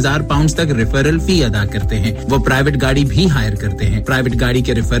 3000 पाउंड तक रेफरल फी अदा करते हैं। वो प्राइवेट गाड़ी भी हायर करते हैं। प्राइवेट गाड़ी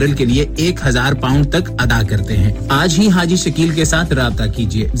के रेफरल के लिए 1000 पाउंड तक अदा करते हैं। आज ही हाजी शकील के साथ राब्ता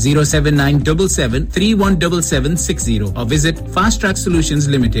कीजिए 07977317760 और visit fast track solutions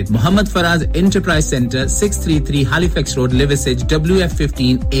limited, Mohammad Faraz enterprise centre, 633 Halifax road, Liversedge,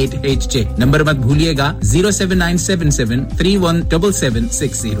 WF15 8HJ। Number मत भूलिएगा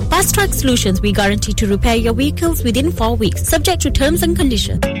 07977317760। Fast Track Solutions, we guarantee to repair your vehicles within 4 weeks, subject to terms and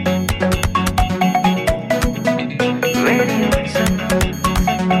conditions.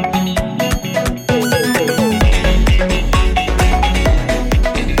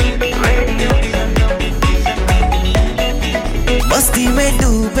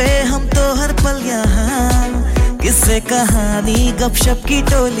 किस्से कहानी गपशप की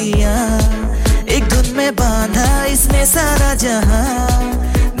टोलियां, एक धुन में बांधा इसने सारा जहां।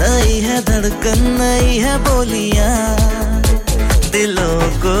 नई है धड़कन, नई है बोलियां, दिलों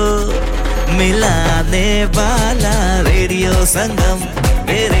को मिलाने वाला रेडियो संगम,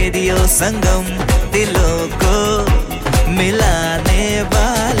 ये रेडियो संगम। दिलों को मिलाने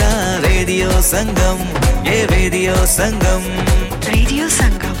वाला रेडियो संगम, ये रेडियो संगम। रेडियो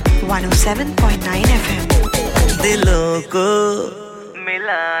संगम 107.9 FM। दिलों को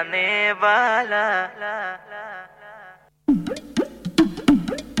मिलाने वाला।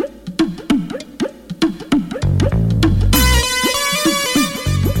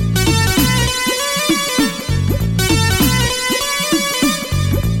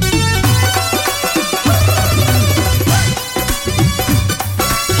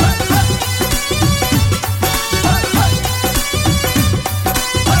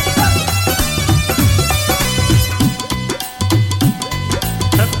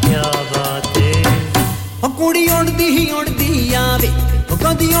 कुड़ी उड़दी ही उड़दी आवे,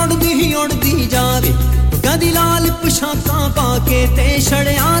 कदी उड़दी ही उड़दी जावे, कदी लाल पोशाकां पा के ते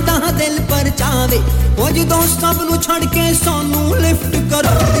छड़िया दा दिल पर चावे ओ जदों सब नु छड़ के सानू लिफ्ट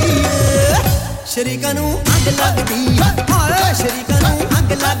करांदी ਏ ਸ਼ਰੀਕਾਂ ਨੂੰ ਅੱਗ ਲੱਗਦੀ ਹਾਏ ਸ਼ਰੀਕਾਂ ਨੂੰ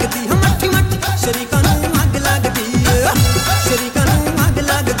ਅੱਗ ਲੱਗਦੀ ਮੱਠੀ ਮੱਠੀ ਸ਼ਰੀਕਾਂ ਨੂੰ ਅੱਗ ਲੱਗਦੀ ਸ਼ਰੀਕਾਂ ਨੂੰ ਅੱਗ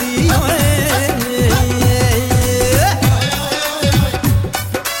ਲੱਗਦੀ ਓਏ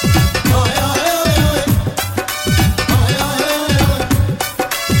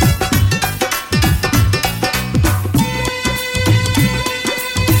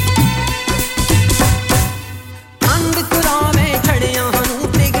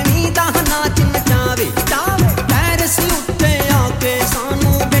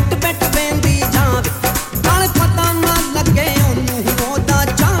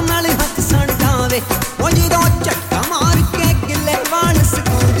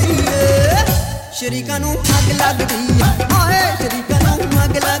ਸ਼ਰੀਕਾਂ ਨੂੰ ਅੱਗ ਲੱਗਦੀ ਹਾਏ ਸ਼ਰੀਕਾਂ ਨੂੰ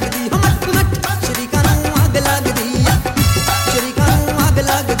ਅੱਗ ਲੱਗਦੀ ਮੱਠ ਮੱਠ ਸ਼ਰੀਕਾਂ ਨੂੰ ਅੱਗ ਲੱਗਦੀ ਸ਼ਰੀਕਾਂ ਨੂੰ ਅੱਗ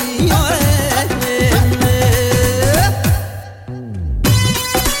ਲੱਗਦੀ ਓਏ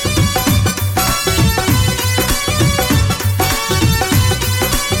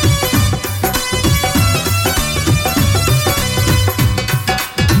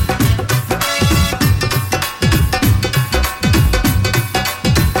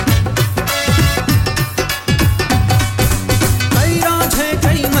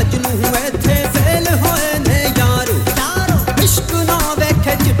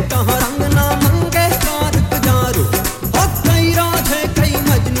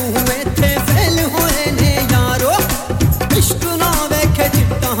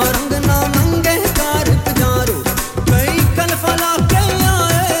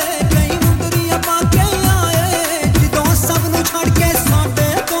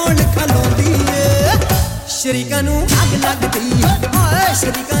ਸ਼ਰੀਕਾਂ ਨੂੰ ਅੱਗ ਲੱਗਦੀ ਹਾਏ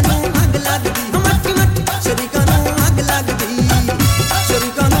ਸ਼ਰੀਕਾਂ ਨੂੰ ਅੱਗ ਲੱਗਦੀ ਮੱਠੀ ਮੱਠੀ ਸ਼ਰੀਕਾਂ ਨੂੰ ਅੱਗ ਲੱਗਦੀ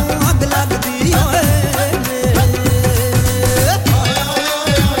ਸ਼ਰੀਕਾਂ ਨੂੰ ਅੱਗ ਲੱਗਦੀ ਓਏ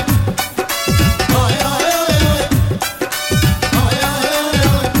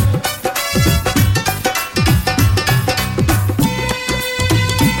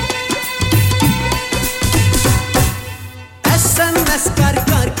SMS ਕਰ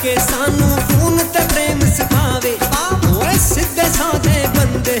ਕਰਕੇ ਸਾਨੂੰ ਫੋਨ ਤੇ ਪ੍ਰੇਮ ਸਿਖਾਵੇ ਓਏ ਸਿੱਧੇ ਸਾਦੇ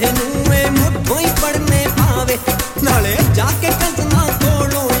ਬੰਦੇ ਨੂੰ ਏ ਮੁੱਠੋਂ ਹੀ ਪੜਨੇ ਪਾਵੇ ਨਾਲੇ ਜਾ ਕੇ ਕੰਜਨਾ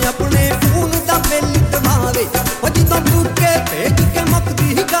ਕੋਲੋਂ ਆਪਣੇ ਫੋਨ ਦਾ ਬਿੱਲ ਦਵਾਵੇ ਉਹ ਜਦੋਂ ਬੁੱਕੇ ਭੇਜ ਕੇ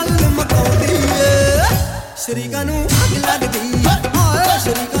ਮੁੱਕਦੀ ਗੱਲ ਮੁਕਾਉਂਦੀ ਏ ਸ਼ਰੀਕਾਂ ਨੂੰ ਅੱਗ ਲੱਗਦੀ ਹਾਏ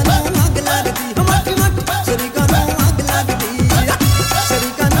ਸ਼ਰੀਕਾਂ ਨੂੰ ਅੱਗ ਲੱਗਦੀ ਮੱਠੀ ਮੱਠੀ ਸ਼ਰੀਕਾਂ ਨੂੰ ਅੱਗ ਲੱਗਦੀ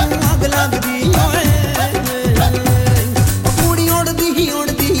ਸ਼ਰੀਕਾਂ ਨੂੰ ਅੱਗ ਲੱਗਦੀ ਓਏ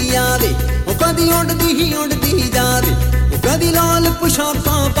ਉੜਦੀ ਆਵੇ ਉਹ ਕਦੀ ਉੜਦੀ ਜਾਵੇ ਉਹ ਕਦੀ ਲਾਲ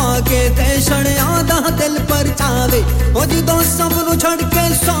ਪੁਸ਼ਾਕਾਂ ਪਾ ਕੇ ਤੇ ਛੜਿਆ ਦਾ ਦਿਲ ਪਰ ਚਾਵੇ ਉਹ ਜਦੋਂ ਸਭ ਨੂੰ ਛੱਡ ਕੇ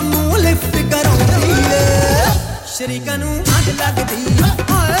ਸਾਨੂੰ ਲਿਫਟ ਕਰਾਉਂਦੀ ਏ ਸ਼ਰੀਕਾਂ ਨੂੰ ਅੱਗ ਲੱਗਦੀ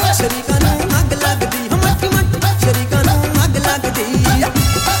ਹਾਏ ਸ਼ਰੀਕਾਂ ਨੂੰ ਅੱਗ ਲੱਗਦੀ ਮੱਠੀ ਮੱਠੀ ਸ਼ਰੀਕਾਂ ਨੂੰ ਅੱਗ ਲੱਗਦੀ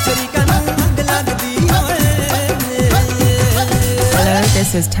ਸ਼ਰੀਕਾਂ ਨੂੰ ਅੱਗ ਲੱਗਦੀ ਓਏ Hello,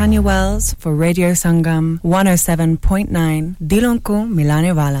 this is Tanya Wells for Radio Sangam 107.9 Dilon ko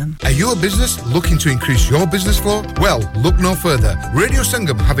milane wala. Are you a business looking to increase your business flow? Well, look no further. Radio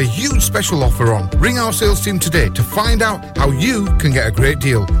Sangam have a huge special offer on. Ring our sales team today to find out how you can get a great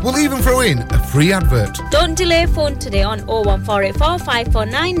deal. We'll even throw in a free advert. Don't delay, phone today on 01484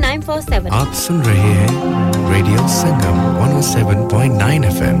 549 947. आप सुन रहे हैं Radio Sangam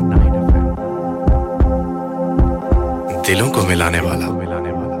 107.9 FM. दिलों को मिलाने वाला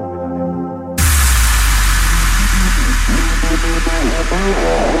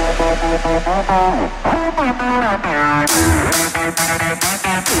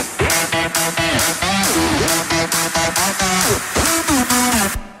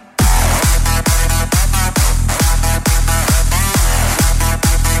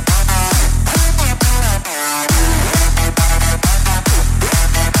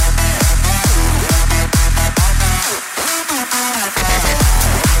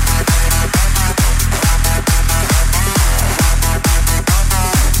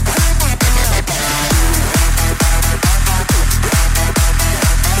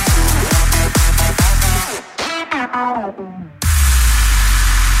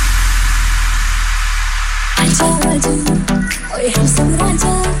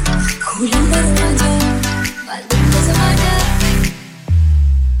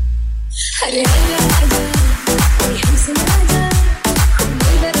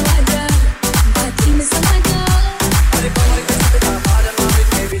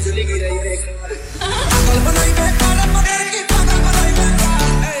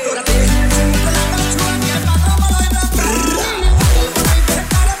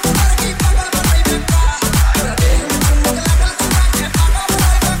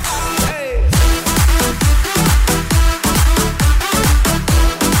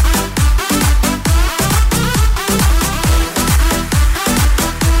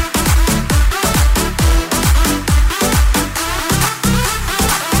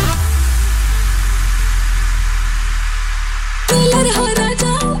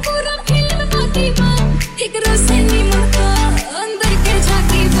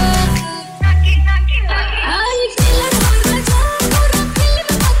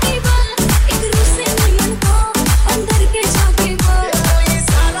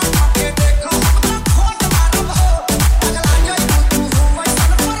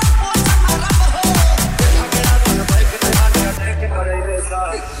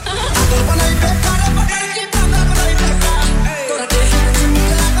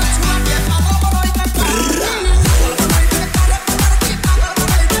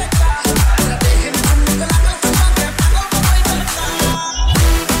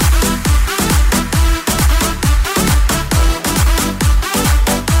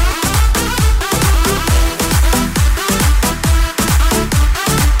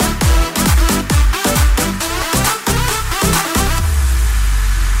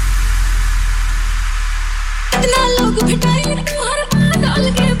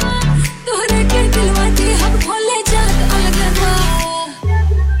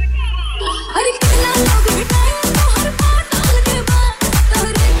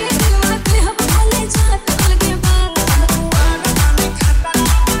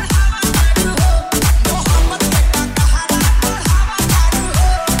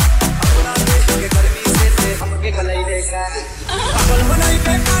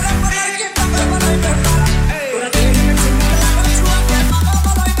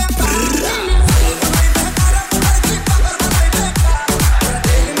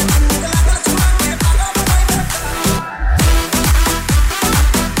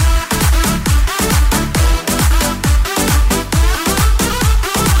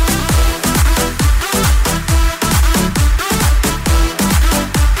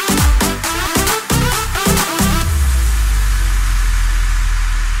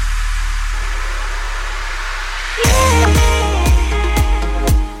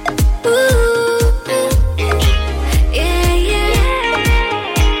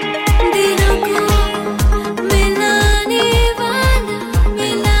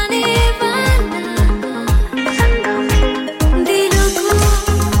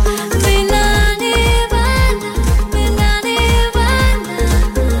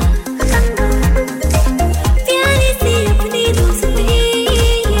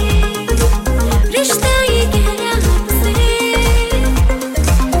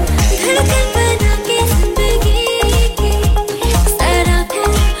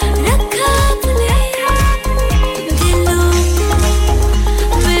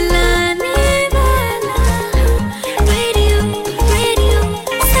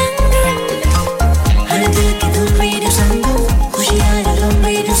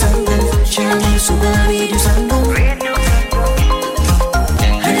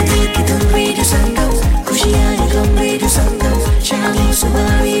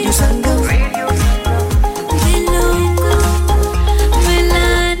Radio Sangam. दिलों को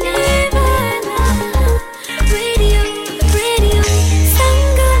मिलाने वाला Radio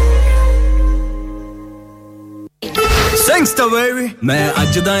Sangam. Sangsta baby मैं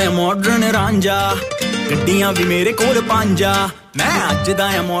ਅੱਜ ਦਾ ਆ ਮਾਡਰਨ ਰਾਂਝਾ ਗੱਡੀਆਂ ਵੀ ਮੇਰੇ ਕੋਲ ਪੰਜਾ ਮੈਂ ਅੱਜ ਦਾ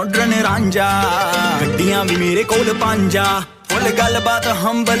ਆ ਮਾਡਰਨ ਰਾਂਝਾ ਗੱਡੀਆਂ ਵੀ ਮੇਰੇ ਕੋਲ ਪੰਜਾ ਫੁੱਲ ਗੱਲਬਾਤ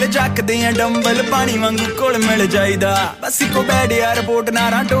ਹੰਬਲ ਚੱਕਦੇ ਆ ਡੰਬਲ ਪਾਣੀ ਵਾਂਗੂ ਕੋਲ ਮਿਲ ਜਾਈਦਾ ਬਸ ਇੱਕੋ ਬੈਡ ਯਾਰ ਰਿਪੋਰਟ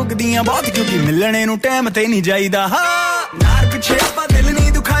ਨਾਰਾਂ ਟੋਕਦੀਆਂ ਬਹੁਤ ਕਿਉਂਕਿ ਮਿਲਣੇ ਨੂੰ ਟਾਈਮ ਤੇ ਨਹੀਂ ਜਾਈਦਾ ਹਾਂ ਨਾਰ ਪਿੱਛੇ ਆਪਾਂ ਦਿਲ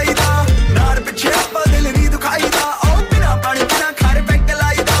ਨਹੀਂ ਦੁਖਾਈਦਾ ਨਾਰ ਪਿੱਛੇ ਆਪਾਂ ਦਿਲ ਨਹੀਂ ਦੁਖਾਈਦਾ ਉਹ ਬਿਨਾ ਪਾਣੀ ਬਿਨਾ ਖਾਰੇ ਪੈਕ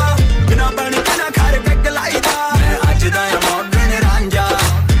ਲਾਈਦਾ ਬਿਨਾ ਪਾਣੀ ਬਿਨਾ ਖਾਰੇ ਪੈਕ ਲਾਈਦਾ ਮੈਂ ਅੱਜ ਦਾ ਆ ਮਾਡਰਨ ਰਾਂਝਾ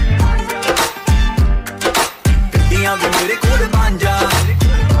ਗੱਡੀਆਂ ਵੀ ਮੇਰੇ ਕੋਲ ਪੰਜਾ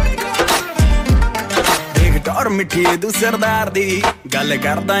ਔਰ ਮਿੱਠੀ ਤੂੰ ਸਰਦਾਰ ਦੀ ਗੱਲ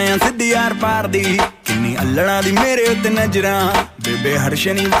ਕਰਦਾ ਆਂ ਸਿੱਧੀ ਯਾਰ ਪਾਰ ਦੀ ਕਿੰਨੀ ਅਲੜਾਂ ਦੀ ਮੇਰੇ ਉੱਤੇ ਨਜ਼ਰਾਂ ਬੇਬੇ ਹਰ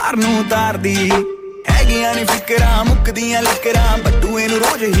ਸ਼ਨੀਵਾਰ ਨੂੰ ਉਤਾਰਦੀ ਹੈਗੀਆਂ ਨੀ ਫਿਕਰਾਂ ਮੁੱਕਦੀਆਂ ਲਿਕਰਾਂ ਬੱਟੂ ਇਹਨੂੰ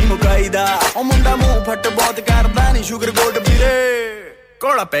ਰੋਜ਼ ਹੀ ਮੁਕਾਈਦਾ ਉਹ ਮੁੰਡਾ ਮੂੰਹ ਫੱਟ ਬਹੁਤ ਕਰਦਾ ਨੀ ਸ਼ੂਗਰ ਕੋਟ ਵੀਰੇ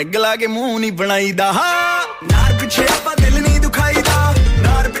ਕੋਲਾ ਪੈਗ ਲਾ ਕੇ ਮੂੰਹ ਨਹੀਂ ਬਣਾਈਦਾ ਹਾਂ ਨਾਰ ਪਿੱਛੇ ਆਪਾਂ ਦਿਲ ਨਹੀਂ ਦੁਖਾਈਦਾ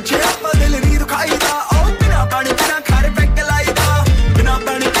ਨਾਰ ਪਿੱਛੇ ਆਪਾਂ ਦਿਲ ਨਹੀਂ ਦੁਖਾਈਦਾ ਉਹ ਬਿਨਾ ਪਾਣੀ ਬਿਨਾ ਖਾਰੇ ਪੈਗ ਲਾਈਦਾ ਬਿਨਾ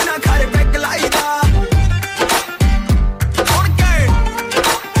ਪਾਣੀ ਬਿਨਾ ਖਾਰੇ ਪੈਗ ਲਾਈਦਾ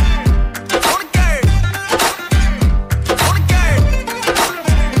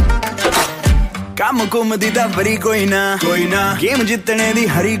ਕੰਮ ਕੁੰਮ ਦੀ ਤਾਂ ਬਰੀ ਕੋਈ ਨਾ ਗੇਮ ਜਿੱਤਣੇ ਦੀ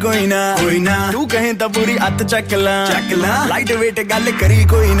ਹਰੀ ਕੋਈ ਨਾ ਤੂੰ ਕਹੇ ਤਾਂ ਪੂਰੀ ਅੱਤ ਚੱਕ ਲਾ ਲਾਈਟ ਵੇਟ ਗੱਲ ਕਰੀ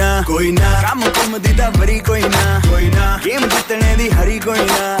ਕੋਈ ਨਾ ਕੰਮ ਕੁੰਮ ਦੀ ਤਾਂ ਬਰੀ ਕੋਈ ਨਾ ਗੇਮ ਜਿੱਤਣੇ ਦੀ ਹਰੀ ਕੋਈ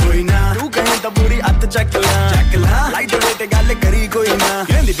ਨਾ ਤੂੰ ਕਹੇ ਤਾਂ ਪੂਰੀ ਅੱਤ ਚੱਕ ਲਾ ਲਾਈਟ ਵੇਟ ਗੱਲ ਕਰੀ ਕੋਈ ਨਾ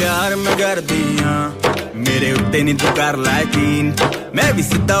ਕਹਿੰਦੀ ਪਿਆਰ ਮੈਂ ਕਰਦੀ ਆ ਮੇਰੇ ਉੱਤੇ ਨਹੀਂ ਤੂੰ ਕਰ ਲੈ ਯਕੀਨ ਮੈਂ ਵੀ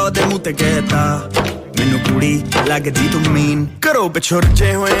ਸਿੱਧਾ ਉਹਦੇ ਮੂੰਹ ਤੇ ਕਹਿਤਾ ਮੈਨੂੰ ਕੁੜੀ ਲੱਗਦੀ ਤੂੰ ਮੀਨ ਕਰੋ ਪਿਛੋਂ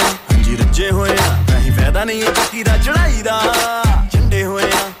ਰਜੇ ਹੋਏ ਆ ਰੱਜੇ ਹੋਏ ਆ ਨਹੀਂ ਫਾਇਦਾ ਨਹੀਂ ਉਹ ਪੱਕੀ ਦਾ ਚੜਾਈ ਦਾ ਝੰਡੇ ਹੋਏ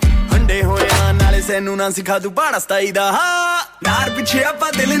ਆ ਹੰਡੇ ਹੋਏ ਆ ਨਾਲੇ ਸੈਨੂੰ ਨਾ ਸਿਖਾ ਦੂ ਬਾੜਾ ਸਤਾਈ ਦਾ ਨਾਰ ਪਿੱਛੇ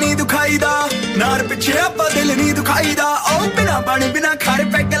ਆਪਾਂ ਦਿਲ ਨਹੀਂ ਦੁਖਾਈਦਾ ਨਾਰ ਪਿੱਛੇ ਆਪਾਂ ਦਿਲ ਨਹੀਂ ਦੁਖਾਈਦਾ ਉਹ ਬਿਨਾ ਪਾਣੀ ਬਿਨਾ ਖਾਰੇ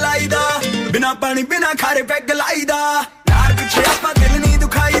ਪੈਗ ਲਾਈਦਾ ਬਿਨਾ ਪਾਣੀ ਬਿਨਾ ਖਾਰੇ ਪੈਗ ਲਾਈਦਾ ਨਾਰ ਪਿੱਛੇ ਆਪਾਂ ਦਿਲ ਨਹੀਂ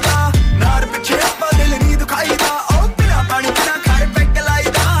ਦੁਖਾਈਦਾ ਨਾਰ ਪਿੱਛੇ ਆਪਾਂ ਦਿਲ ਨਹੀਂ ਦੁਖਾਈਦਾ ਉਹ ਬਿਨਾ ਪਾਣੀ ਬਿਨਾ ਖਾਰੇ ਪੈਗ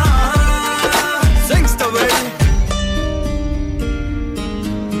ਲਾਈਦਾ Sangsta baby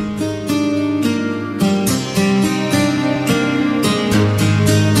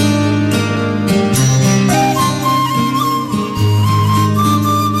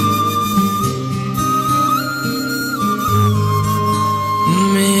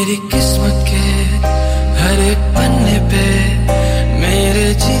मेरी किस्मत के हर एक पन्ने पे मेरे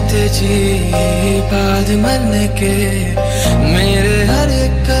जीते जी बाद मरने के मेरे हर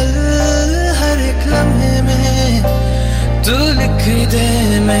एक कल हर एक लम्हे में तू लिख दे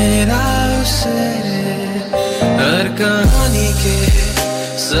मेरा उसे हर कहानी के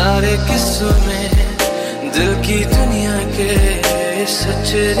सारे किस्सों में दिल की दुनिया के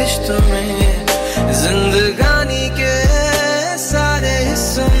सच्चे रिश्तों में जिंदगानी के सारे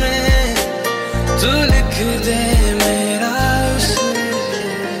हिस्सों में तू लिख दे मेरा उसे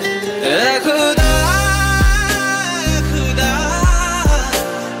ऐ खुदा खुदा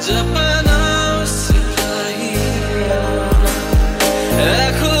जपना उसका ही ऐ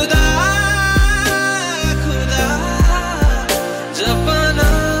खुदा खुदा जपना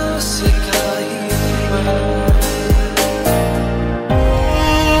उसका ही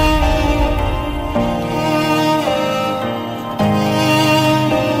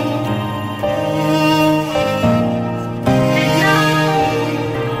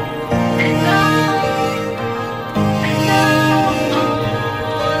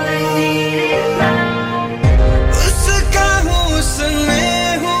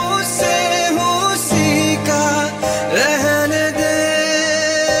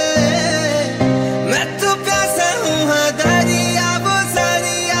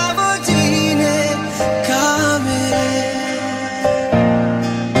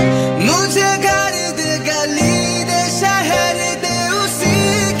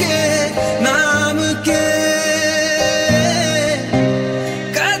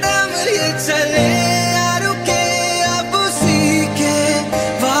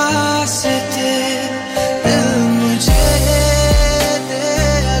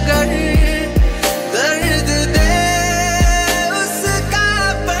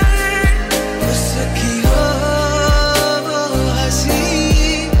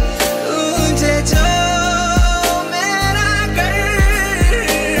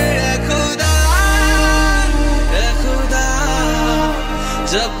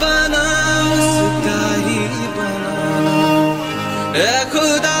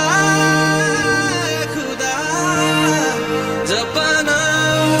खुदा खुदा जपना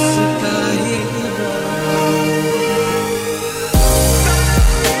उसका ही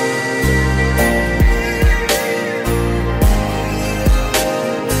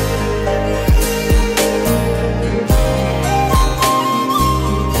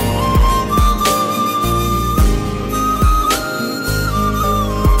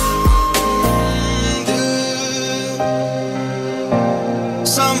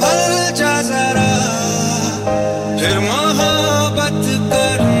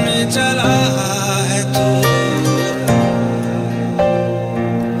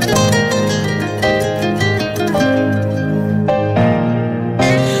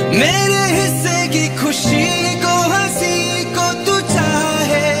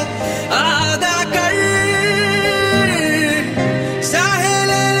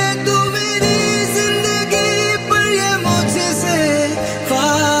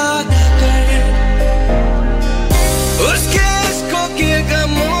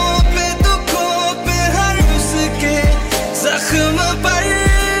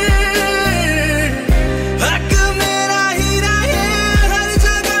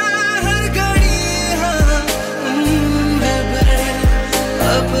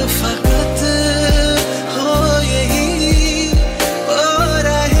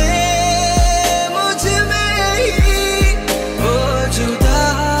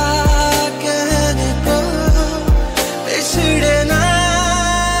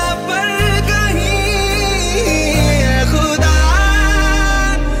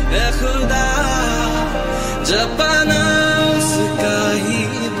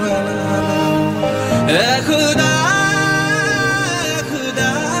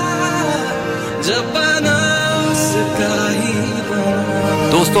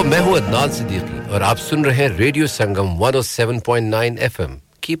दोस्तों मैं हूं अदनान सिद्दीकी और आप सुन रहे हैं radio Sangam 107.9 FM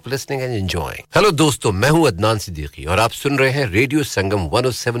keep listening and enjoying hello दोस्तों मैं हूं अदनान सिद्दीकी और आप सुन रहे हैं रेडियो संगम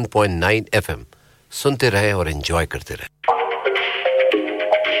 107.9 FM सुनते रहें और एंजॉय करते रहें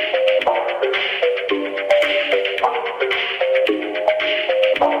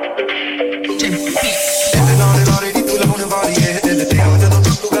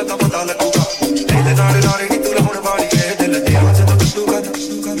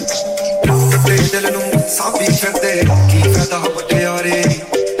साबी फिरदे की फायदा बटियारे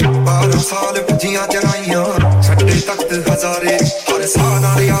 12 साल बुझियां जनाइयां छड्डे तख्त हजारे हर साल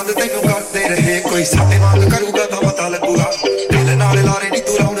नाल याद तैनू करदे रहे कोई साडे वांग करूगा तां पता लगूगा दिल नाल लारे नी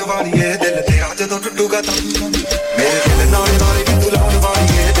तू लाउण वाली ऐ दिल तेरा जदों टुटूगा तां मेरे दिल नाल लारे नी तू लाउण वाली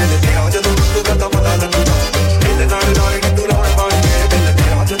ऐ दिल तेरा जदों टुटूगा तां पता लगूगा दिल नाल लारे नी तू लाउण वाली ऐ दिल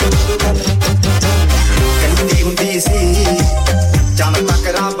तेरा जदों टुटूगा कहंदी हुंदी सी जान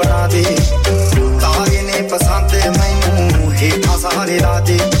तकरा बना दे पसंद मैनू हेठा सारे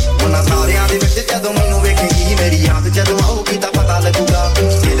राजे उन्हां सारियां दे विच जदों मैनू वेखेगी मेरी याद जदों आऊगी तां पता लगूगा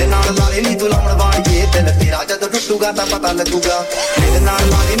दिल नाल लारे नी तू लाउण वालीए दिल तेरा जदों टुटूगा तां पता लगूगा दिल नाल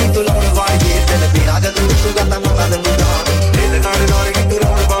लारे नी तू लाउण वालीए दिल तेरा जदों टुटूगा तां पता लगूगा दिल नाल लारे नी तू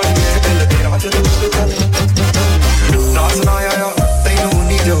लाउण वालीए दिल तेरा जदों टुटूगा ना सुनाया तैनू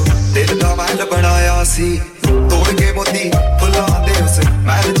नी जो दिल दा महल बनाया सी तोड़ के मोती फुल्लां दे उस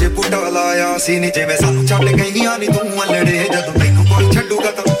महल च बूटा लाया सी नी जिवें सानू छड्ड गईयां नी तू अल्लड़े जदों तैनू कोई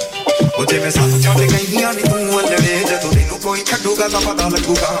छड्डूगा तां ओ जिवें सानू छड्ड गईयां नी तू अल्लड़े जदों तैनू कोई छड्डूगा तां पता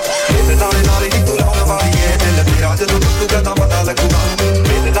लगूगा दिल नाले नाले नी तू लाउण वाली ऐ दिल तेरा जदों टुटूगा तां पता लगूगा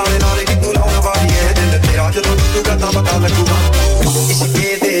दिल नाले नाले नी तू लाउण वाली ऐ दिल तेरा जदों टुटूगा तां पता लगूगा इश्के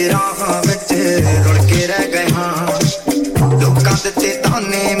दे राहां विच रुड़ के रह गए हां लोकां दे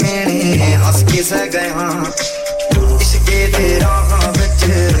ताने मेणे हंस के सह गए हां इश्के दे राहां विच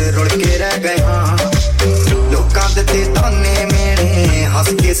रुड़ के रह गए हां लोकां दे ताने मेणे हंस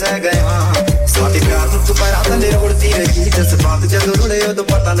के सह गए हां साडे प्यार नूं तू पैरां थल्ले रोलदी रही जज्बात जदों रुले उदों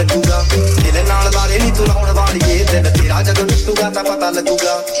पता लगूगा दिल नाल वाले नी तू लाउण वालीए दिल तेरा जदों टुटूगा तां पता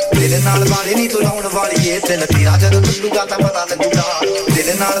लगूगा दिल नाल वाले नी तू लाउण वालीए दिल तेरा जदों टुटूगा तां पता लगूगा दिल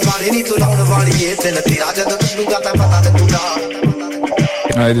नाल वाले नी तू लाउण वालीए दिल तेरा जदों टुटूगा तां पता लगूगा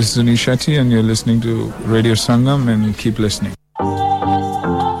Hi, this is Anish Shetty and you're listening to Radio Sangam and keep listening.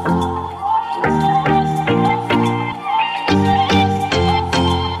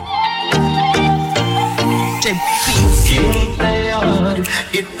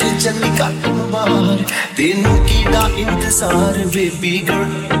 तेनू कीड़ा इंतजार बेबी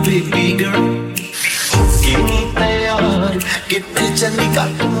गर्ल किनी तैयार किथे चली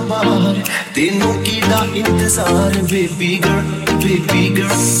गल मार तेनू कीड़ा इंतजार बेबी गर्ल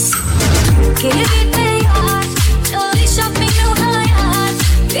किनी तैयार चोरी शॉपिंग नु हायार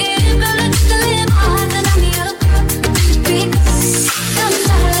तेरे गल चले मार ना मेरा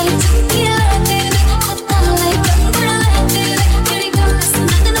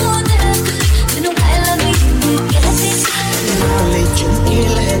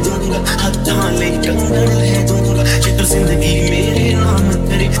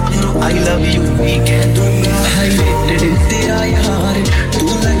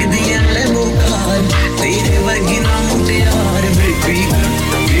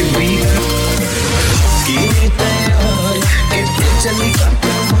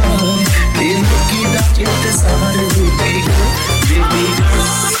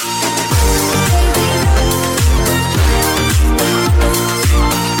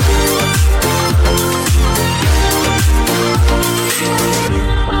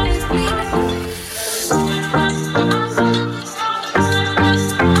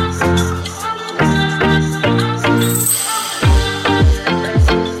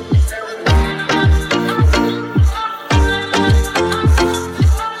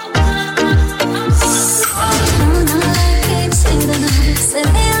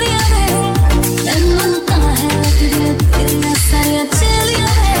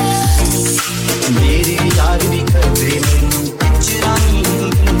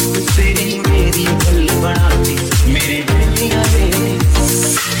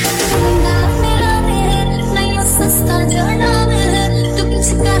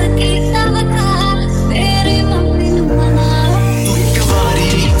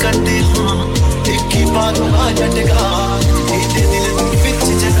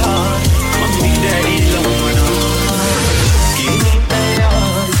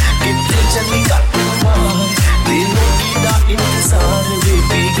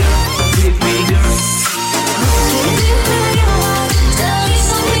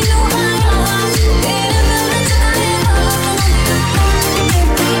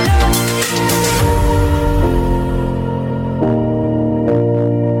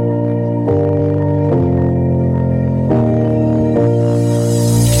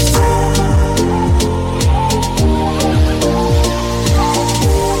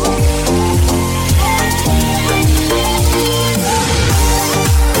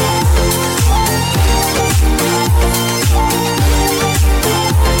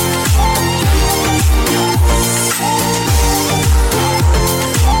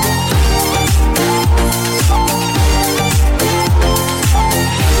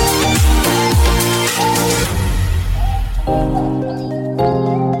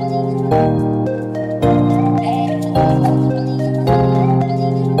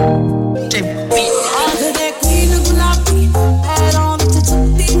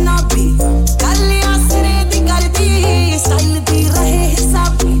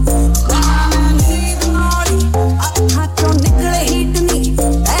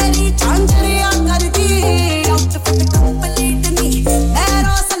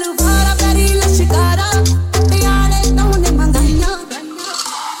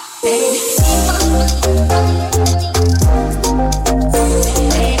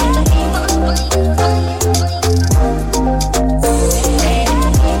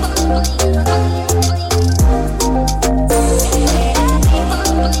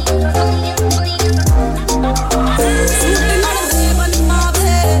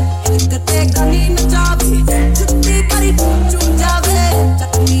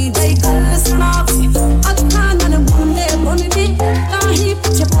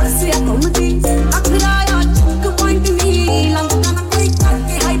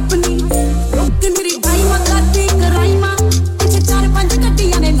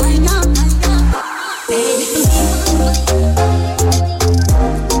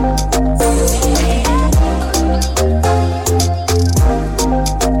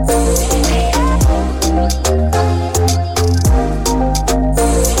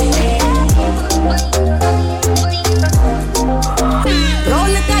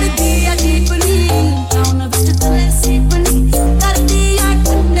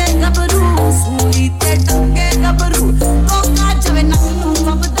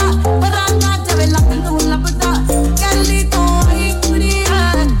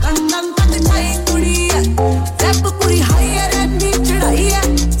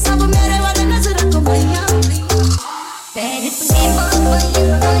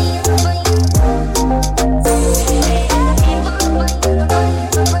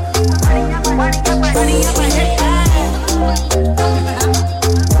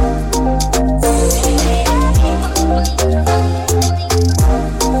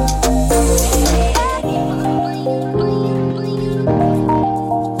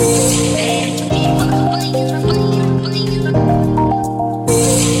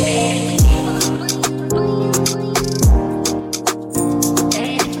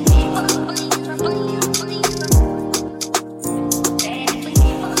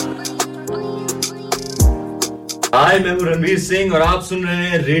हाय मैं हूं रणवीर सिंह और आप सुन रहे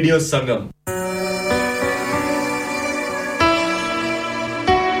हैं रेडियो संगम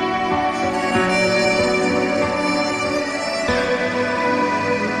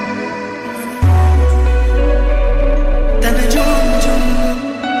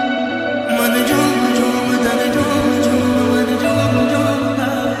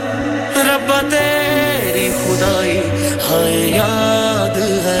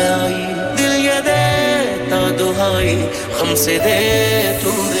हमसे दे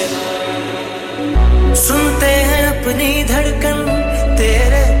तू दे सुनते हैं अपनी धड़कन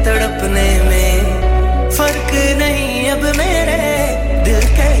तेरे तड़पने में फर्क नहीं अब मेरे दिल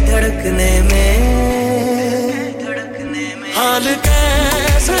के धड़कने में हाल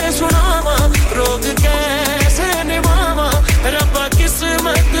कैसे सुनावा रोग कैसे निभावा रब्बा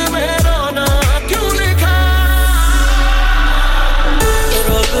किस्मत में रोना क्यों लिखा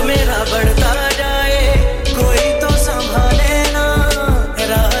रोग मेरा बढ़ता जाए कोई तो संभाले ना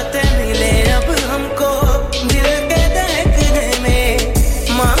राहतें मिले अब हमको दिल के देखने में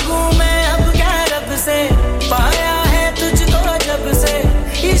मांगू मैं अब क्या रब से पाया है तुझको जब से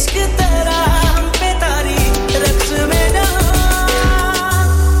इश्क तेरा हम पे तारी रक्स में जा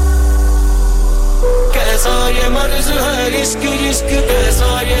कैसा ये मर्ज है इश्क इश्क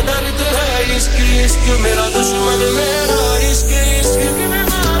कैसा ये दर्द है इश्क इश्क मेरा दुश्मन मेरा इश्क इश्क की मैं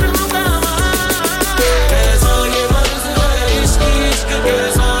मार दूंगा कैसा ये मर्ज है इश्क इश्क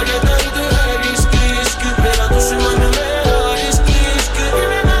कैसा ये दर्द है इश्क इश्क मेरा दुश्मन मेरा इश्क इश्क की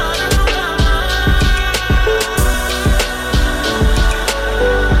मैं मार दूंगा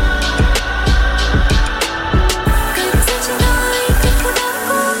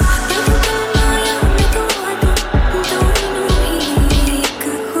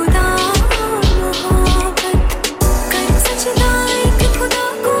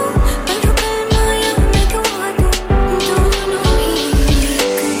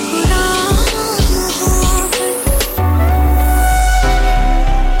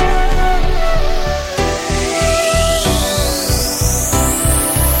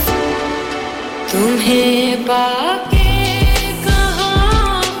तुम्हें पाके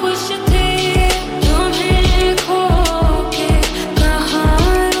कहाँ खुश थे तुम्हें खो के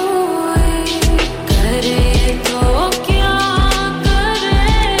कहाँ रोए करे तो क्या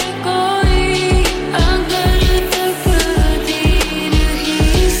करे कोई अगर तकदीर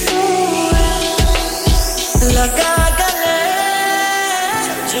ही सोया लगा गले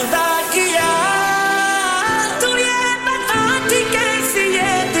जुदा किया तू ये बता थी कैसी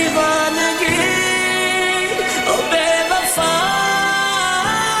ये दीवानगी ओ बेवफा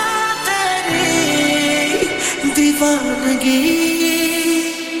तेरी दीवानगी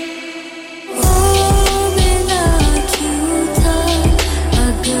ओ मेरा क्यों था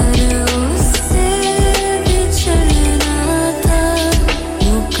अगर उससे बिछड़ना था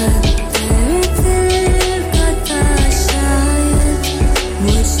मुकद्दर दिल पता शायद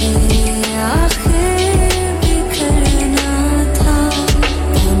मुझे आखिर बिखरना था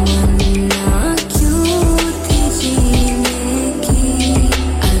तमन्ना क्यों थी जीने की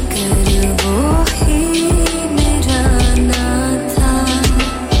अगर वो ही मेरा ना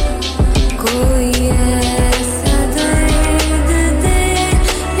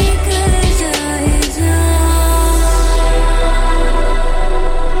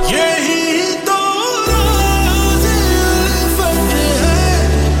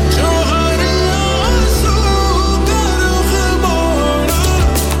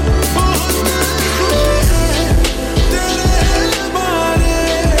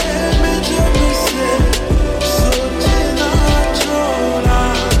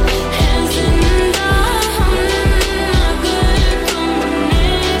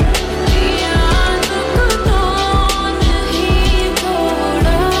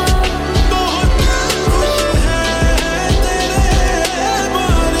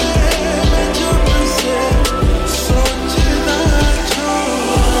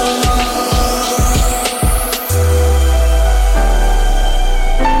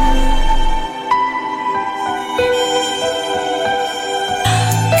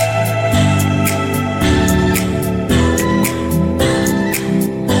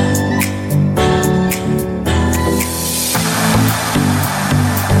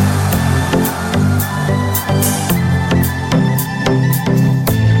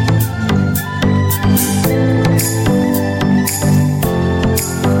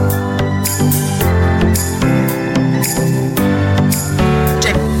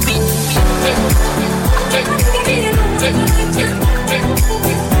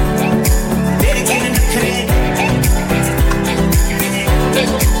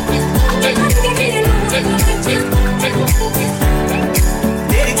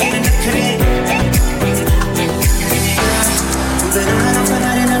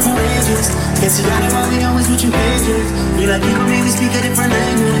honest. Guess you got it why we always with you pagers. We like people maybe speak a different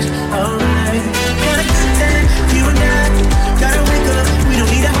language. Alright. Got a good time, you and I. Gotta wake up, we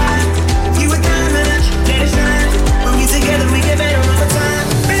don't need a high. You and diamond, let it shine. When we together, we get better over time.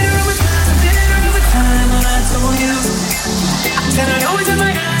 Better over time, better over time. When I told you that I always have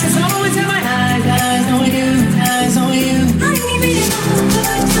my eyes, always have my eyes. Eyes on you, eyes on you. I need me to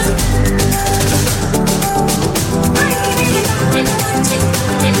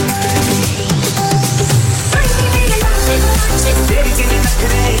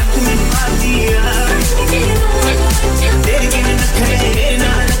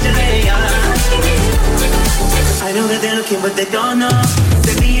I know that they're looking but they don't know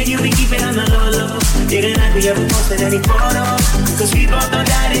that me and you, we keep it on the low. Didn't like we ever posted any photo, cause we both know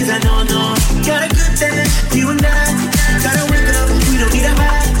that is a no-no. Got a good time, you and I. Gotta wake up, we don't need a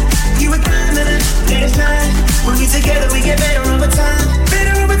high. You and I, let it shine. When we together, we get better over time.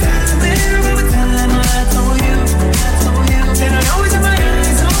 Better over time, better over time. I told you that I always have my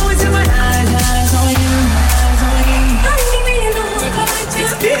eyes, always have my eyes. Eyes on you, eyes on you. I need me to know about you.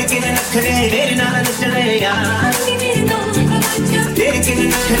 Dedicated enough today, ready now to lift your leg. I need me to know about you. Dedicated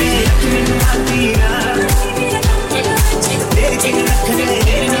enough today, I can make my feet up. I need me to know about you. Dedicated enough today,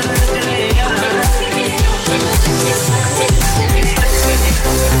 ready now to lift your leg. I need me to know about you.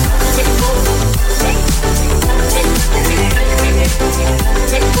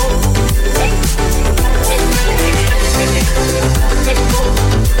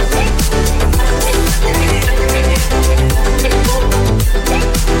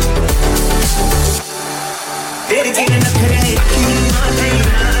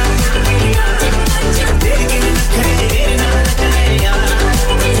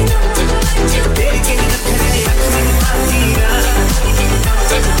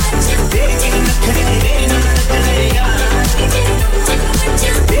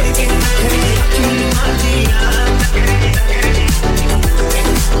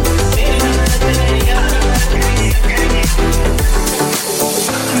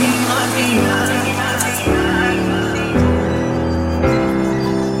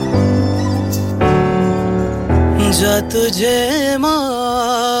 जा तुझे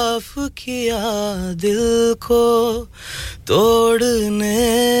माफ किया दिल को तोड़ने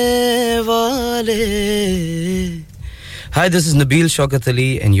वाले. Hi, this is Nabil Shaukat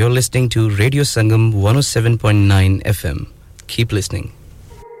Ali and you're listening to Radio Sangam 107.9 FM. Keep listening.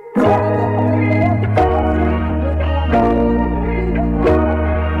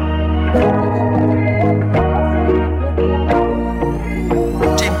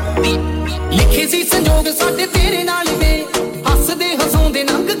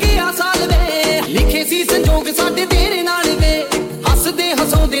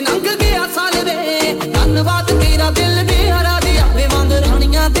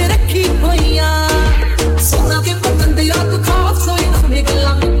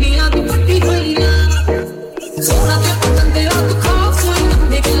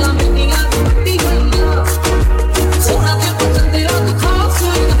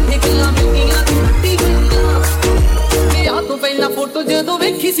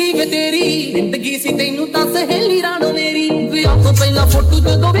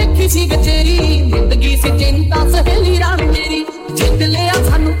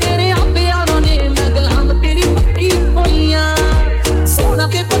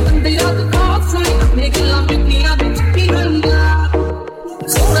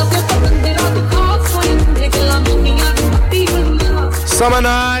 Summer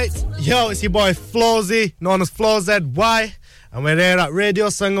night, yo, it's your boy Flawzy, known as Flaw ZY, and we're here at Radio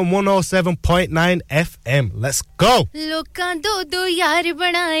Sangam 107.9 FM. Let's go! लोकां दो दो यार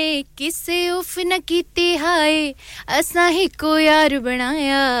बनाए किसे उफ न कीते हाय असा ही को यार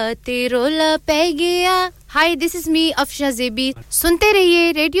बनाया ते रोला पै गया. Hi, this is me, Afsha Zebi. सुनते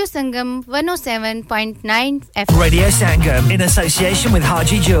रहिए Radio Sangam 107.9 FM. Radio Sangam in association with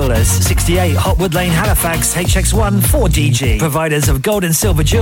Haji Jewellers, 68 Hotwood Lane, Halifax, HX1 4DG. Providers of gold and silver jewelry.